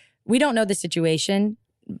 Like, we don't know the situation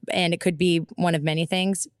and it could be one of many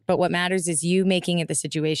things, but what matters is you making it the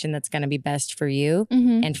situation that's going to be best for you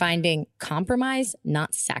and finding compromise,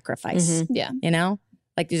 not sacrifice. Yeah. You know?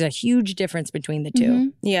 Like there's a huge difference between the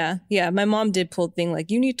two. Yeah. Yeah. My mom did pull the thing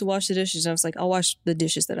like, you need to wash the dishes. And I was like, I'll wash the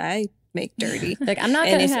dishes that I make dirty. Like I'm not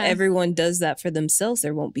and gonna if everyone does that for themselves,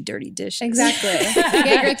 there won't be dirty dishes. Exactly.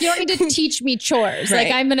 Yeah, like, you don't need to teach me chores. Right.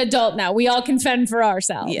 Like I'm an adult now. We all can fend for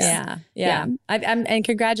ourselves. Yeah. And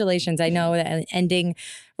congratulations. I know that ending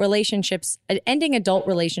adult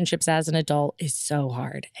relationships as an adult is so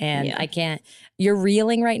hard. And I can't, you're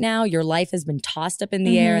reeling right now. Your life has been tossed up in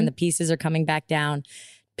the air and the pieces are coming back down.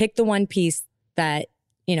 Pick the one piece that,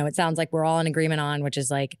 you know, it sounds like we're all in agreement on, which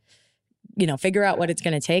is like, you know, figure out what it's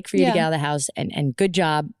going to take for you to get out of the house and good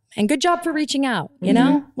job. And good job for reaching out, you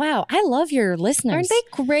know? Wow, I love your listeners. Aren't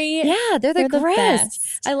they great? Yeah, they're the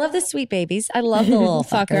best. I love the sweet babies. I love the little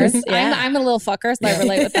fuckers. Yeah. I'm a little fucker, so I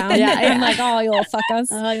relate with them. I'm like, oh, you little fuckers.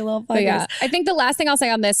 Oh, you little fuckers. But yeah, I think the last thing I'll say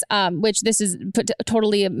on this, which this is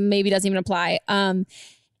totally maybe doesn't even apply,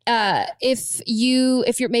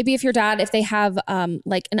 if your dad, if they have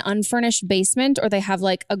like an unfurnished basement or they have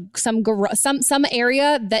like some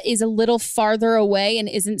area that is a little farther away and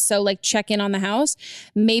isn't so like check in on the house,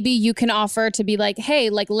 maybe you can offer to be like, hey,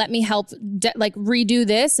 like let me help like redo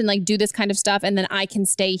this and like do this kind of stuff, and then I can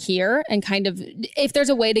stay here and kind of, if there's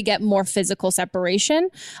a way to get more physical separation,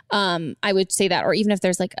 I would say that. Or even if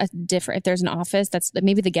there's like if there's an office that's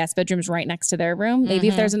maybe the guest bedroom's right next to their room, maybe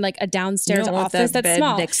if there's like a downstairs office that's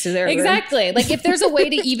small next to their room. Exactly. Like if there's a way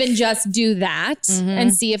to even just do that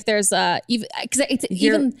and see if there's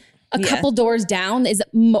even a couple doors down is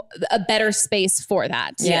a better space for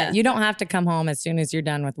that. Yeah. You don't have to come home as soon as you're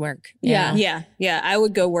done with work. Yeah. I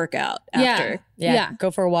would go work out after. Yeah.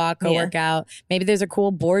 Go for a walk, go work out. Maybe there's a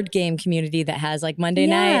cool board game community that has like Monday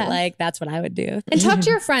night. Like that's what I would do. And talk to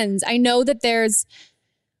your friends. I know that there's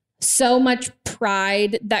so much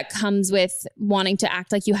pride that comes with wanting to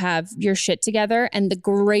act like you have your shit together. And the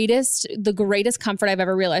greatest comfort I've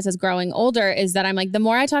ever realized as growing older is that I'm like, the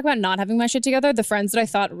more I talk about not having my shit together, the friends that I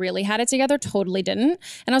thought really had it together totally didn't.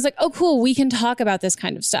 And I was like, oh, cool, we can talk about this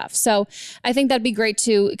kind of stuff. So I think that'd be great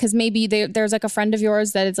too, because maybe there's like a friend of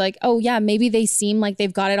yours that is like, oh yeah, maybe they seem like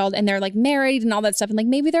they've got it all and they're like married and all that stuff. And like,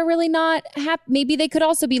 maybe they're really not happy. Maybe they could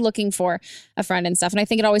also be looking for a friend and stuff. And I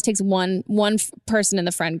think it always takes one person in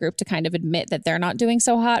the friend group to kind of admit that they're not doing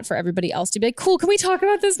so hot for everybody else to be like, cool, can we talk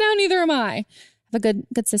about this now? Neither am I. Have a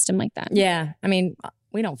good system like that. Yeah. I mean,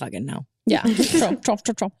 we don't fucking know. Yeah.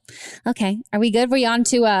 Troll. Okay. Are we good? We're on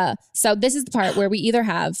to, so this is the part where we either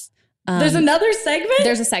have. There's another segment?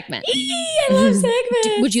 There's a segment. I love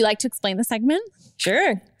segments. Would you like to explain the segment?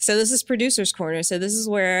 Sure. So this is Producer's Corner. So this is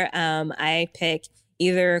where I pick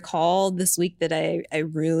either a call this week that I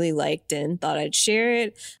really liked and thought I'd share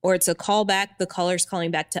it, or it's a callback. The caller's calling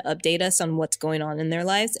back to update us on what's going on in their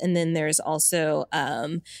lives. And then there's also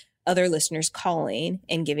other listeners calling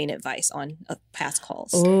and giving advice on past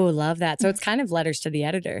calls. Oh, love that. So it's kind of letters to the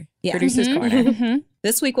editor. Yeah. Producer's Corner.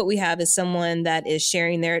 This week, what we have is someone that is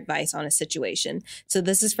sharing their advice on a situation. So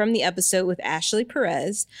this is from the episode with Ashley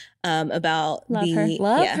Perez about Love her. She's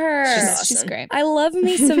awesome. She's great. I love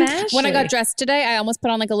me some Ashley. When I got dressed today, I almost put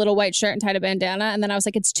on like a little white shirt and tied a bandana. And then I was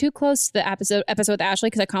like, it's too close to the episode with Ashley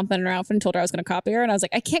because I complimented her outfit and told her I was going to copy her. And I was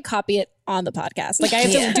like, I can't copy it on the podcast. Like I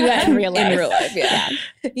have to do that in real life.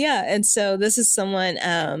 Yeah. And so this is someone,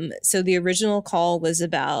 so the original call was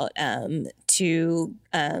about two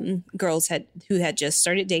girls who had just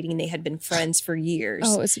started dating. They had been friends for years.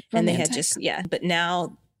 Oh, it was romantic. And they had just, but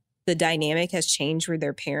now the dynamic has changed where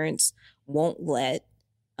their parents won't let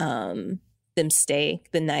them stay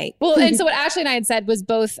the night. Well, and so what Ashley and I had said was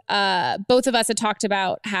both of us had talked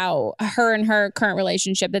about how her and her current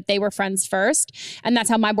relationship, that they were friends first. And that's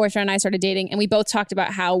how my boyfriend and I started dating. And we both talked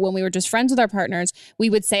about how when we were just friends with our partners, we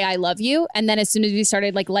would say, I love you. And then as soon as we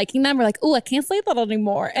started like liking them, we're like, oh, I can't say that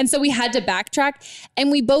anymore. And so we had to backtrack.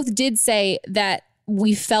 And we both did say that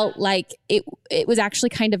we felt like it was actually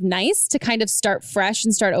kind of nice to kind of start fresh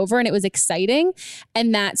and start over, and it was exciting.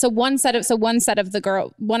 And that one of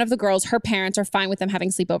the girls, her parents are fine with them having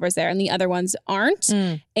sleepovers there, and the other ones aren't.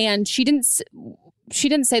 And she didn't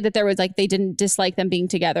say that there was like they didn't dislike them being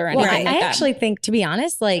together or anything. I actually think, to be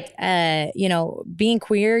honest, like being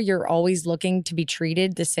queer, you're always looking to be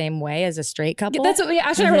treated the same way as a straight couple. That's what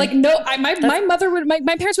Ashley and I were like. No, my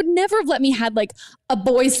parents would never have let me had like a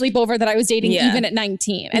boy sleepover that I was dating even at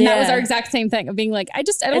 19, and that was our exact same thing of being like, I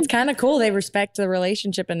don't. It's kind of cool. They respect the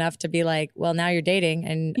relationship enough to be like, well, now you're dating,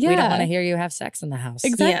 and we don't want to hear you have sex in the house.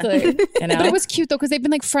 Exactly. But it was cute though because they've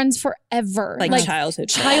been like friends forever, like childhood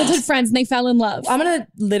friends, and they fell in love. I'm gonna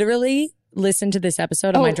literally listen to this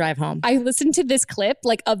episode on my drive home. I listened to this clip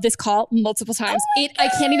like of this call multiple times. I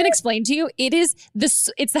can't even explain to you. It's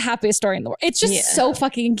the happiest story in the world. It's just so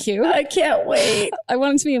fucking cute. I can't wait. I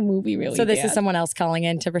want it to be a movie, really. So this is someone else calling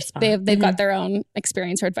in to respond. They've got their own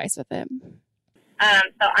experience or advice with it.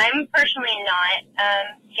 So I'm personally not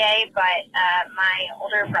gay, but my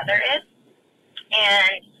older brother is,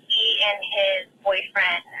 and he and his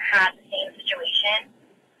boyfriend had the same situation.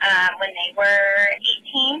 When they were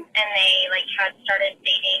 18, and they had started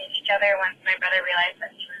dating each other once my brother realized that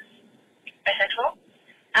he was bisexual.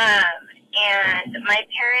 And my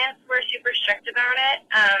parents were super strict about it.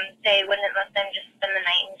 They wouldn't let them just spend the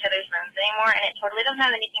night in each other's rooms anymore, and it totally doesn't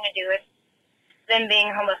have anything to do with them being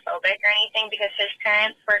homophobic or anything, because his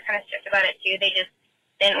parents were kind of strict about it too. They just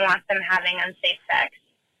didn't want them having unsafe sex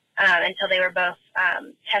until they were both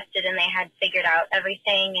tested and they had figured out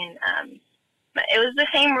everything. And it was the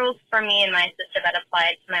same rules for me and my sister that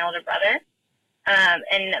applied to my older brother.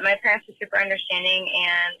 And my parents were super understanding,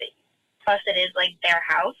 and plus it is like their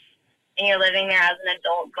house, and you're living there as an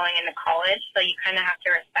adult going into college, so you kind of have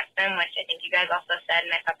to respect them, which I think you guys also said,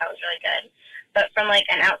 and I thought that was really good. But from like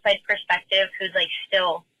an outside perspective who's like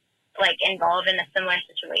still like involved in a similar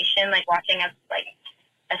situation, like watching us like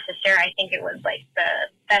a sister, I think it was like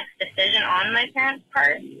the best decision on my parents'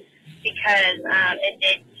 part, because it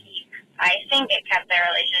did I think it kept their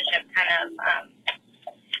relationship kind of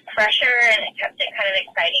fresher, and it kept it kind of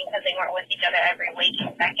exciting because they weren't with each other every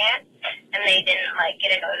waking second, and they didn't like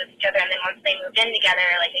get to go with each other. And then once they moved in together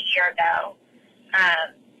like a year ago,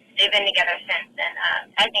 they've been together since, and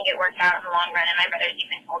I think it worked out in the long run. And my brothers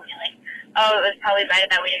even told me like, oh, it was probably better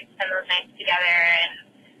that we didn't spend those nights together, and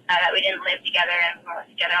that we didn't live together and we were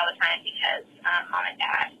together all the time, because mom and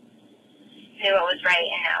dad knew what was right,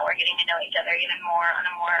 and now we're getting to know each other even more on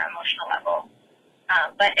a more emotional level.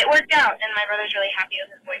 But it worked out, and my brother's really happy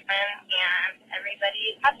with his boyfriend, and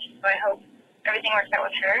everybody's happy. So I hope everything works out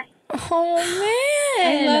with her. Oh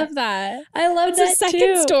man, I love that. I love that too. It's a second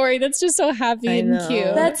too. story that's just so happy and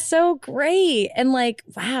cute. That's so great, and like,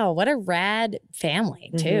 wow, what a rad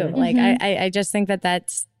family too. Like, I just think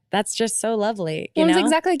that's just so lovely. You know? It's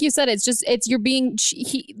exactly like you said.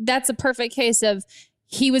 That's a perfect case of.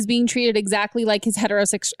 He was being treated exactly like his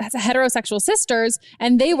heterosexual sisters,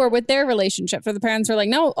 and they were with their relationship. So the parents were like,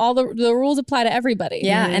 no, all the rules apply to everybody.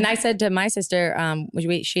 Yeah. And I said to my sister,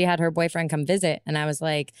 she had her boyfriend come visit, and I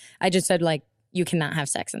just said like, you cannot have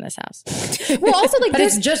sex in this house. Well, also like, but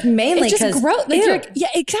it's just mainly because gross. Like, yeah,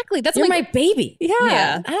 exactly. That's you're like, my baby.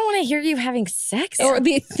 Yeah. I don't want to hear you having sex, or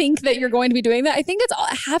they think that you're going to be doing that. I think that's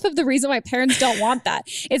half of the reason why parents don't want that.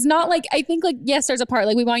 It's not like, I think like, yes, there's a part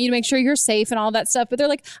like we want you to make sure you're safe and all that stuff, but they're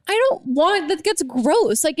like, I don't want that. Gets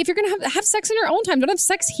gross. Like if you're gonna have sex in your own time, don't have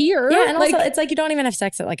sex here. Yeah, and also it's like you don't even have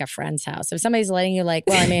sex at like a friend's house. If somebody's letting you like,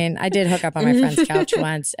 well, I mean, I did hook up on my friend's couch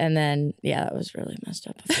once, and then that was really messed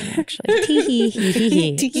up of me actually.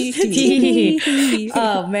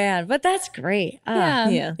 Oh man, but that's great.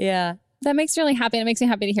 Yeah. That makes me really happy. And it makes me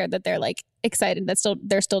happy to hear that they're like excited that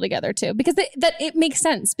they're still together too, because that it makes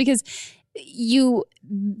sense, because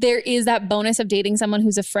there is that bonus of dating someone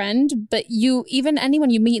who's a friend, but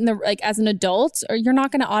anyone you meet in the like as an adult, or you're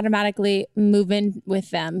not going to automatically move in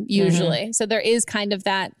with them usually. So there is kind of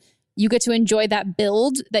that, you get to enjoy that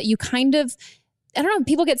build that you kind of I don't know,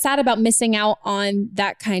 people get sad about missing out on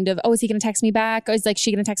that kind of, oh, is he going to text me back? Or is like,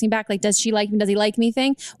 she going to text me back? Like, does she like me? Does he like me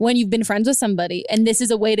thing? When you've been friends with somebody. And this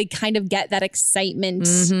is a way to kind of get that excitement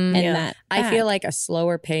and that. I feel like a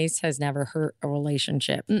slower pace has never hurt a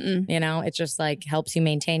relationship. You know, it just like helps you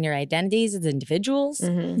maintain your identities as individuals.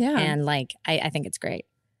 Yeah. And like, I think it's great.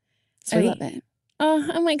 Sweet. I love it.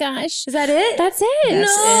 Oh my gosh. Is that it? That's it.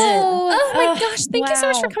 Oh my gosh. Thank you so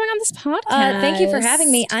much for coming on this podcast. Thank you for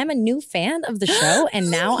having me. I'm a new fan of the show.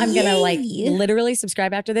 And now I'm going to like literally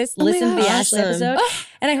subscribe after this, listen to the Ashley episode.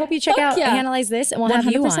 And I hope you check out Analyze This and we'll have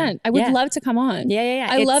you on. I would love to come on. Yeah.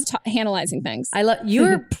 I love analyzing things.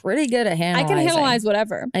 You're pretty good at analyzing. I can analyze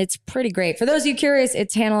whatever. It's pretty great. For those of you curious,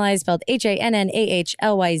 it's Hannahlyze, spelled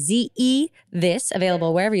HANNAHLYZE. This,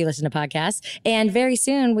 available wherever you listen to podcasts. And very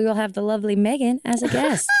soon we will have the lovely Megan as a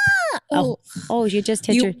guest. Oh, you just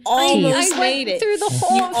hit your almost I made went it. through the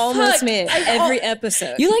whole You almost made it every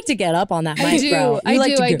episode. You like to get up on that mic, I do. bro.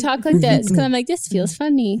 I talk like this because I'm like, this feels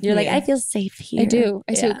funny. You're like, I feel safe here. I do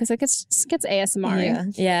because it gets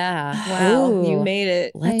ASMR. Yeah. Wow. Ooh. You made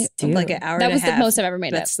it. Let's do like an hour. That was and a half. the most I've ever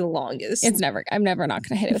made. That's the longest. I'm never not going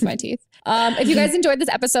to hit it with my teeth. If you guys enjoyed this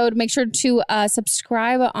episode, make sure to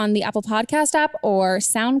subscribe on the Apple Podcast app or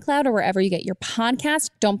SoundCloud or wherever you get your podcast.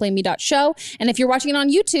 Don'tBlameMe.show. And if you're watching it on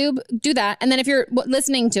YouTube, do that. And then if you're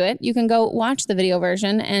listening to it, you can go watch the video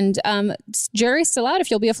version. And jury's still out if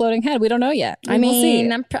you'll be a floating head. We don't know yet. We'll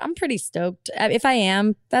see. I'm pretty stoked. If I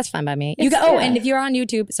am, that's fine by me. And if you're on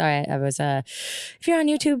YouTube, if you're on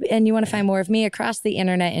YouTube and you want to find more of me across the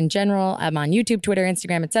internet in general, I'm on YouTube, Twitter,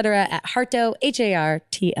 Instagram, etc. at Harto,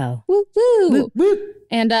 HARTO. Woo, woo. Woo, woo.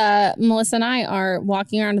 And Melissa and I are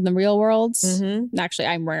walking around in the real world. Actually,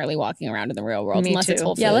 I'm rarely walking around in the real world unless it's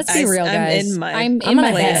Whole Foods. Yeah, let's be real, guys. I'm in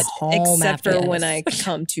my head, except for when I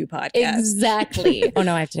come to podcasts. Exactly. Oh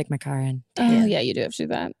no, I have to take my car in. Oh yeah, you do have to do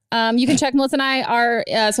that. You can check Melissa and I. Our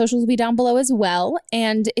socials will be down below as well.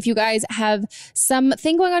 And if you guys have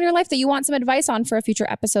something going on in your life that you want some advice on for a future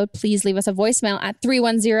episode, please leave us a voicemail at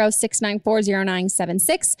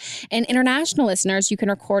 310-694-0976. And international listeners, you can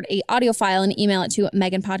record a audio file and email it to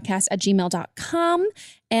meganpodcast@gmail.com.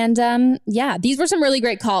 And these were some really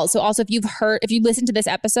great calls. So also if you listened to this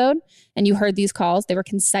episode and you heard these calls, they were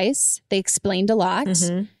concise. They explained a lot.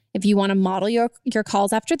 If you want to model your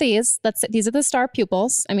calls after these are the star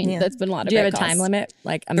pupils. I mean, that's been a lot of Do you have calls. a time limit?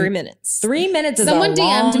 Like 3 minutes. 3 minutes is Someone a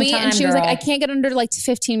long DM'd me time, and she was girl. like, I can't get under like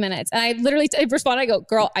 15 minutes. And I literally responded, I go,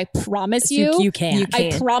 girl, I promise you. You can.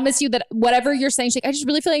 I promise you that whatever you're saying, she's like, I just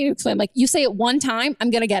really feel like I need to explain. Like, you say it one time, I'm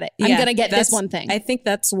going to get it. I'm going to get this one thing. I think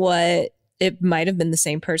that's what... It might have been the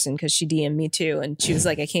same person because she DM'd me too. And she was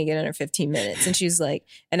like, I can't get under 15 minutes. And she's like,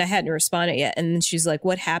 and I hadn't responded yet. And then she's like,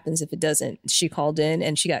 what happens if it doesn't? She called in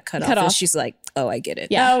and she got cut off. And she's like, oh, I get it.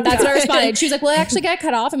 Yeah, that's what I responded. She was like, well, I actually got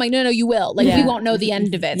cut off. I'm like, no, you will. Like, we won't know the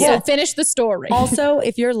end of it. So finish the story. Also,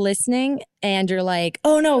 if you're listening and you're like,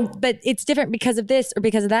 oh no, but it's different because of this or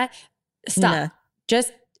because of that, stop. Nah.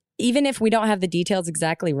 Just even if we don't have the details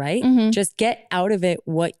exactly right, just get out of it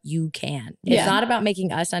what you can. It's not about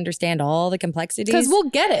making us understand all the complexities. Because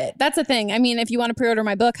we'll get it. That's the thing. I mean, if you want to pre-order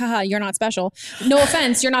my book, haha, you're not special. No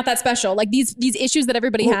offense, you're not that special. Like these issues that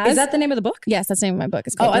everybody has. Is that the name of the book? Yes, that's the name of my book.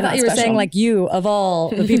 It's called I thought you were saying like you of all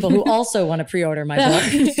the people who also want to pre-order my book.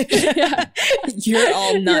 You're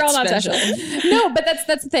all not special. No, but that's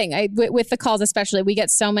the thing. With the calls especially, we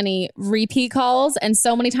get so many repeat calls, and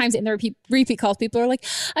so many times in the repeat calls, people are like,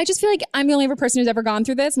 I just feel like I'm the only ever person who's ever gone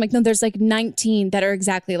through this. I'm like, no, there's like 19 that are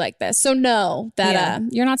exactly like this. So know that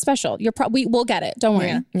you're not special. We'll get it. Don't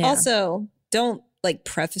worry. Yeah. Also, don't like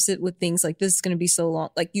preface it with things like this is going to be so long.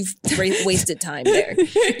 Like you've wasted time there.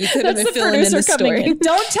 You could have been filling in the story.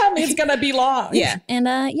 Don't tell me it's going to be long. Yeah. And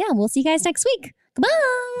we'll see you guys next week.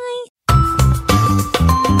 Goodbye.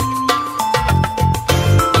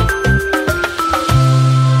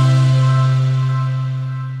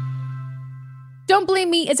 Don't Blame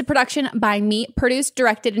Me is a production by me, produced,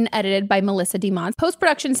 directed, and edited by Melissa DeMont.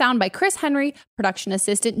 Post-production sound by Chris Henry, production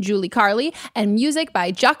assistant Julie Carley, and music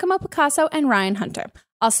by Giacomo Picasso and Ryan Hunter.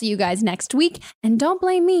 I'll see you guys next week, and don't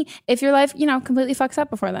blame me if your life, completely fucks up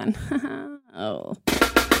before then. Oh.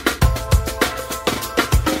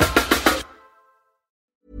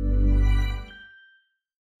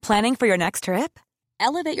 Planning for your next trip?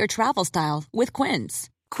 Elevate your travel style with Quince.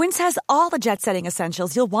 Quince has all the jet-setting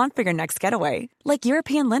essentials you'll want for your next getaway, like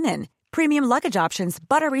European linen, premium luggage options,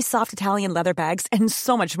 buttery soft Italian leather bags, and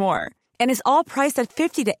so much more. And is all priced at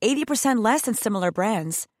 50 to 80% less than similar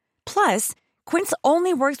brands. Plus, Quince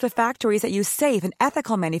only works with factories that use safe and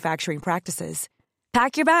ethical manufacturing practices.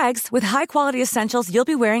 Pack your bags with high-quality essentials you'll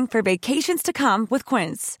be wearing for vacations to come with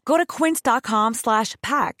Quince. Go to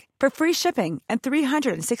quince.com/pack for free shipping and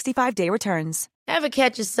 365-day returns. Ever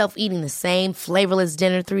catch yourself eating the same flavorless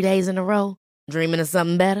dinner 3 days in a row? Dreaming of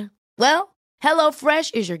something better? Well,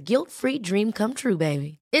 HelloFresh is your guilt-free dream come true,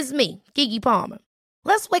 baby. It's me, Keke Palmer.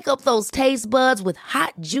 Let's wake up those taste buds with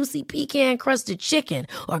hot, juicy pecan-crusted chicken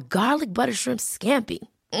or garlic butter shrimp scampi.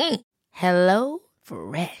 Hello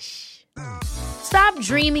Fresh. Stop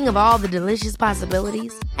dreaming of all the delicious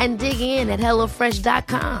possibilities and dig in at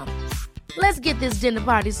HelloFresh.com. Let's get this dinner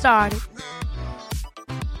party started.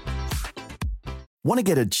 Want to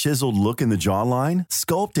get a chiseled look in the jawline?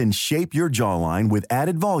 Sculpt and shape your jawline with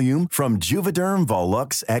added volume from Juvederm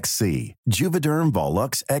Volux XC. Juvederm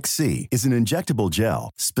Volux XC is an injectable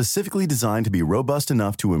gel specifically designed to be robust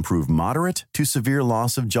enough to improve moderate to severe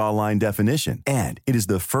loss of jawline definition. And it is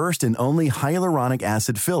the first and only hyaluronic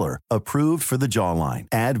acid filler approved for the jawline.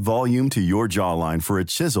 Add volume to your jawline for a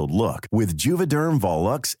chiseled look with Juvederm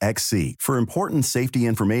Volux XC. For important safety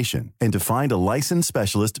information and to find a licensed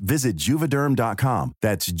specialist, visit Juvederm.com.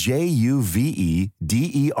 That's Juvederm.com.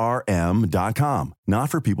 Not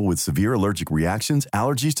for people with severe allergic reactions,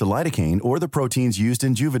 allergies to lidocaine, or the proteins used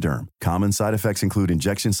in Juvederm. Common side effects include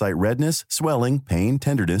injection site redness, swelling, pain,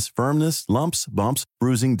 tenderness, firmness, lumps, bumps,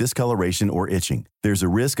 bruising, discoloration, or itching. There's a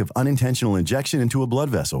risk of unintentional injection into a blood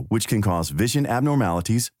vessel, which can cause vision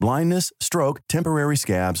abnormalities, blindness, stroke, temporary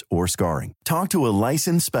scabs, or scarring. Talk to a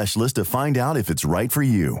licensed specialist to find out if it's right for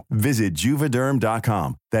you. Visit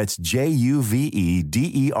Juvederm.com. That's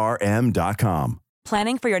Juvederm.com.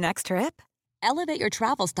 Planning for your next trip? Elevate your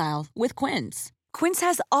travel style with Quince. Quince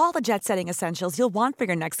has all the jet-setting essentials you'll want for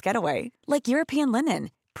your next getaway, like European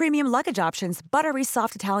linen, premium luggage options, buttery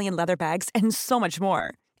soft Italian leather bags, and so much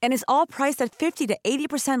more. And is all priced at 50 to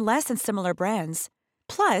 80% less than similar brands.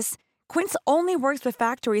 Plus, Quince only works with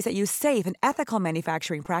factories that use safe and ethical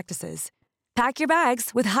manufacturing practices. Pack your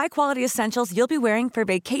bags with high-quality essentials you'll be wearing for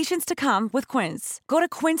vacations to come with Quince. Go to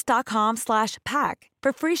quince.com/pack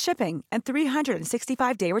for free shipping and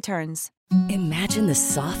 365-day returns. Imagine the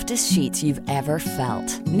softest sheets you've ever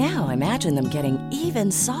felt. Now imagine them getting even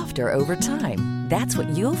softer over time. That's what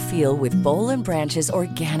you'll feel with Boll & Branch's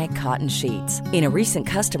organic cotton sheets. In a recent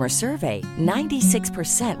customer survey,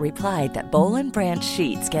 96% replied that Boll & Branch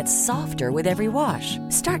sheets get softer with every wash.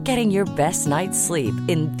 Start getting your best night's sleep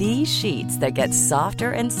in these sheets that get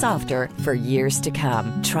softer and softer for years to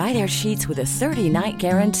come. Try their sheets with a 30-night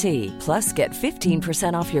guarantee. Plus, get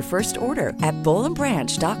 15% off your first order at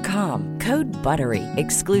BollandBranch.com. Code BUTTERY.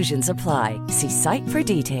 Exclusions apply. See site for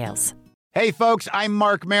details. Hey, folks, I'm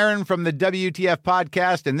Mark Maron from the WTF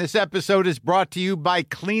Podcast, and this episode is brought to you by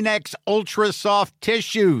Kleenex Ultra Soft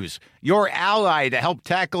Tissues, your ally to help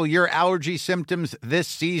tackle your allergy symptoms this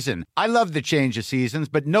season. I love the change of seasons,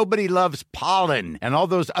 but nobody loves pollen and all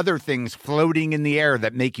those other things floating in the air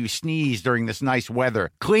that make you sneeze during this nice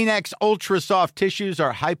weather. Kleenex Ultra Soft Tissues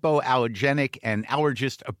are hypoallergenic and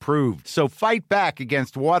allergist approved, so fight back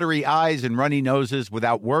against watery eyes and runny noses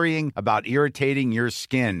without worrying about irritating your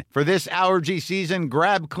skin. For this allergy season,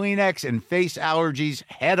 grab Kleenex and face allergies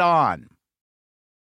head on.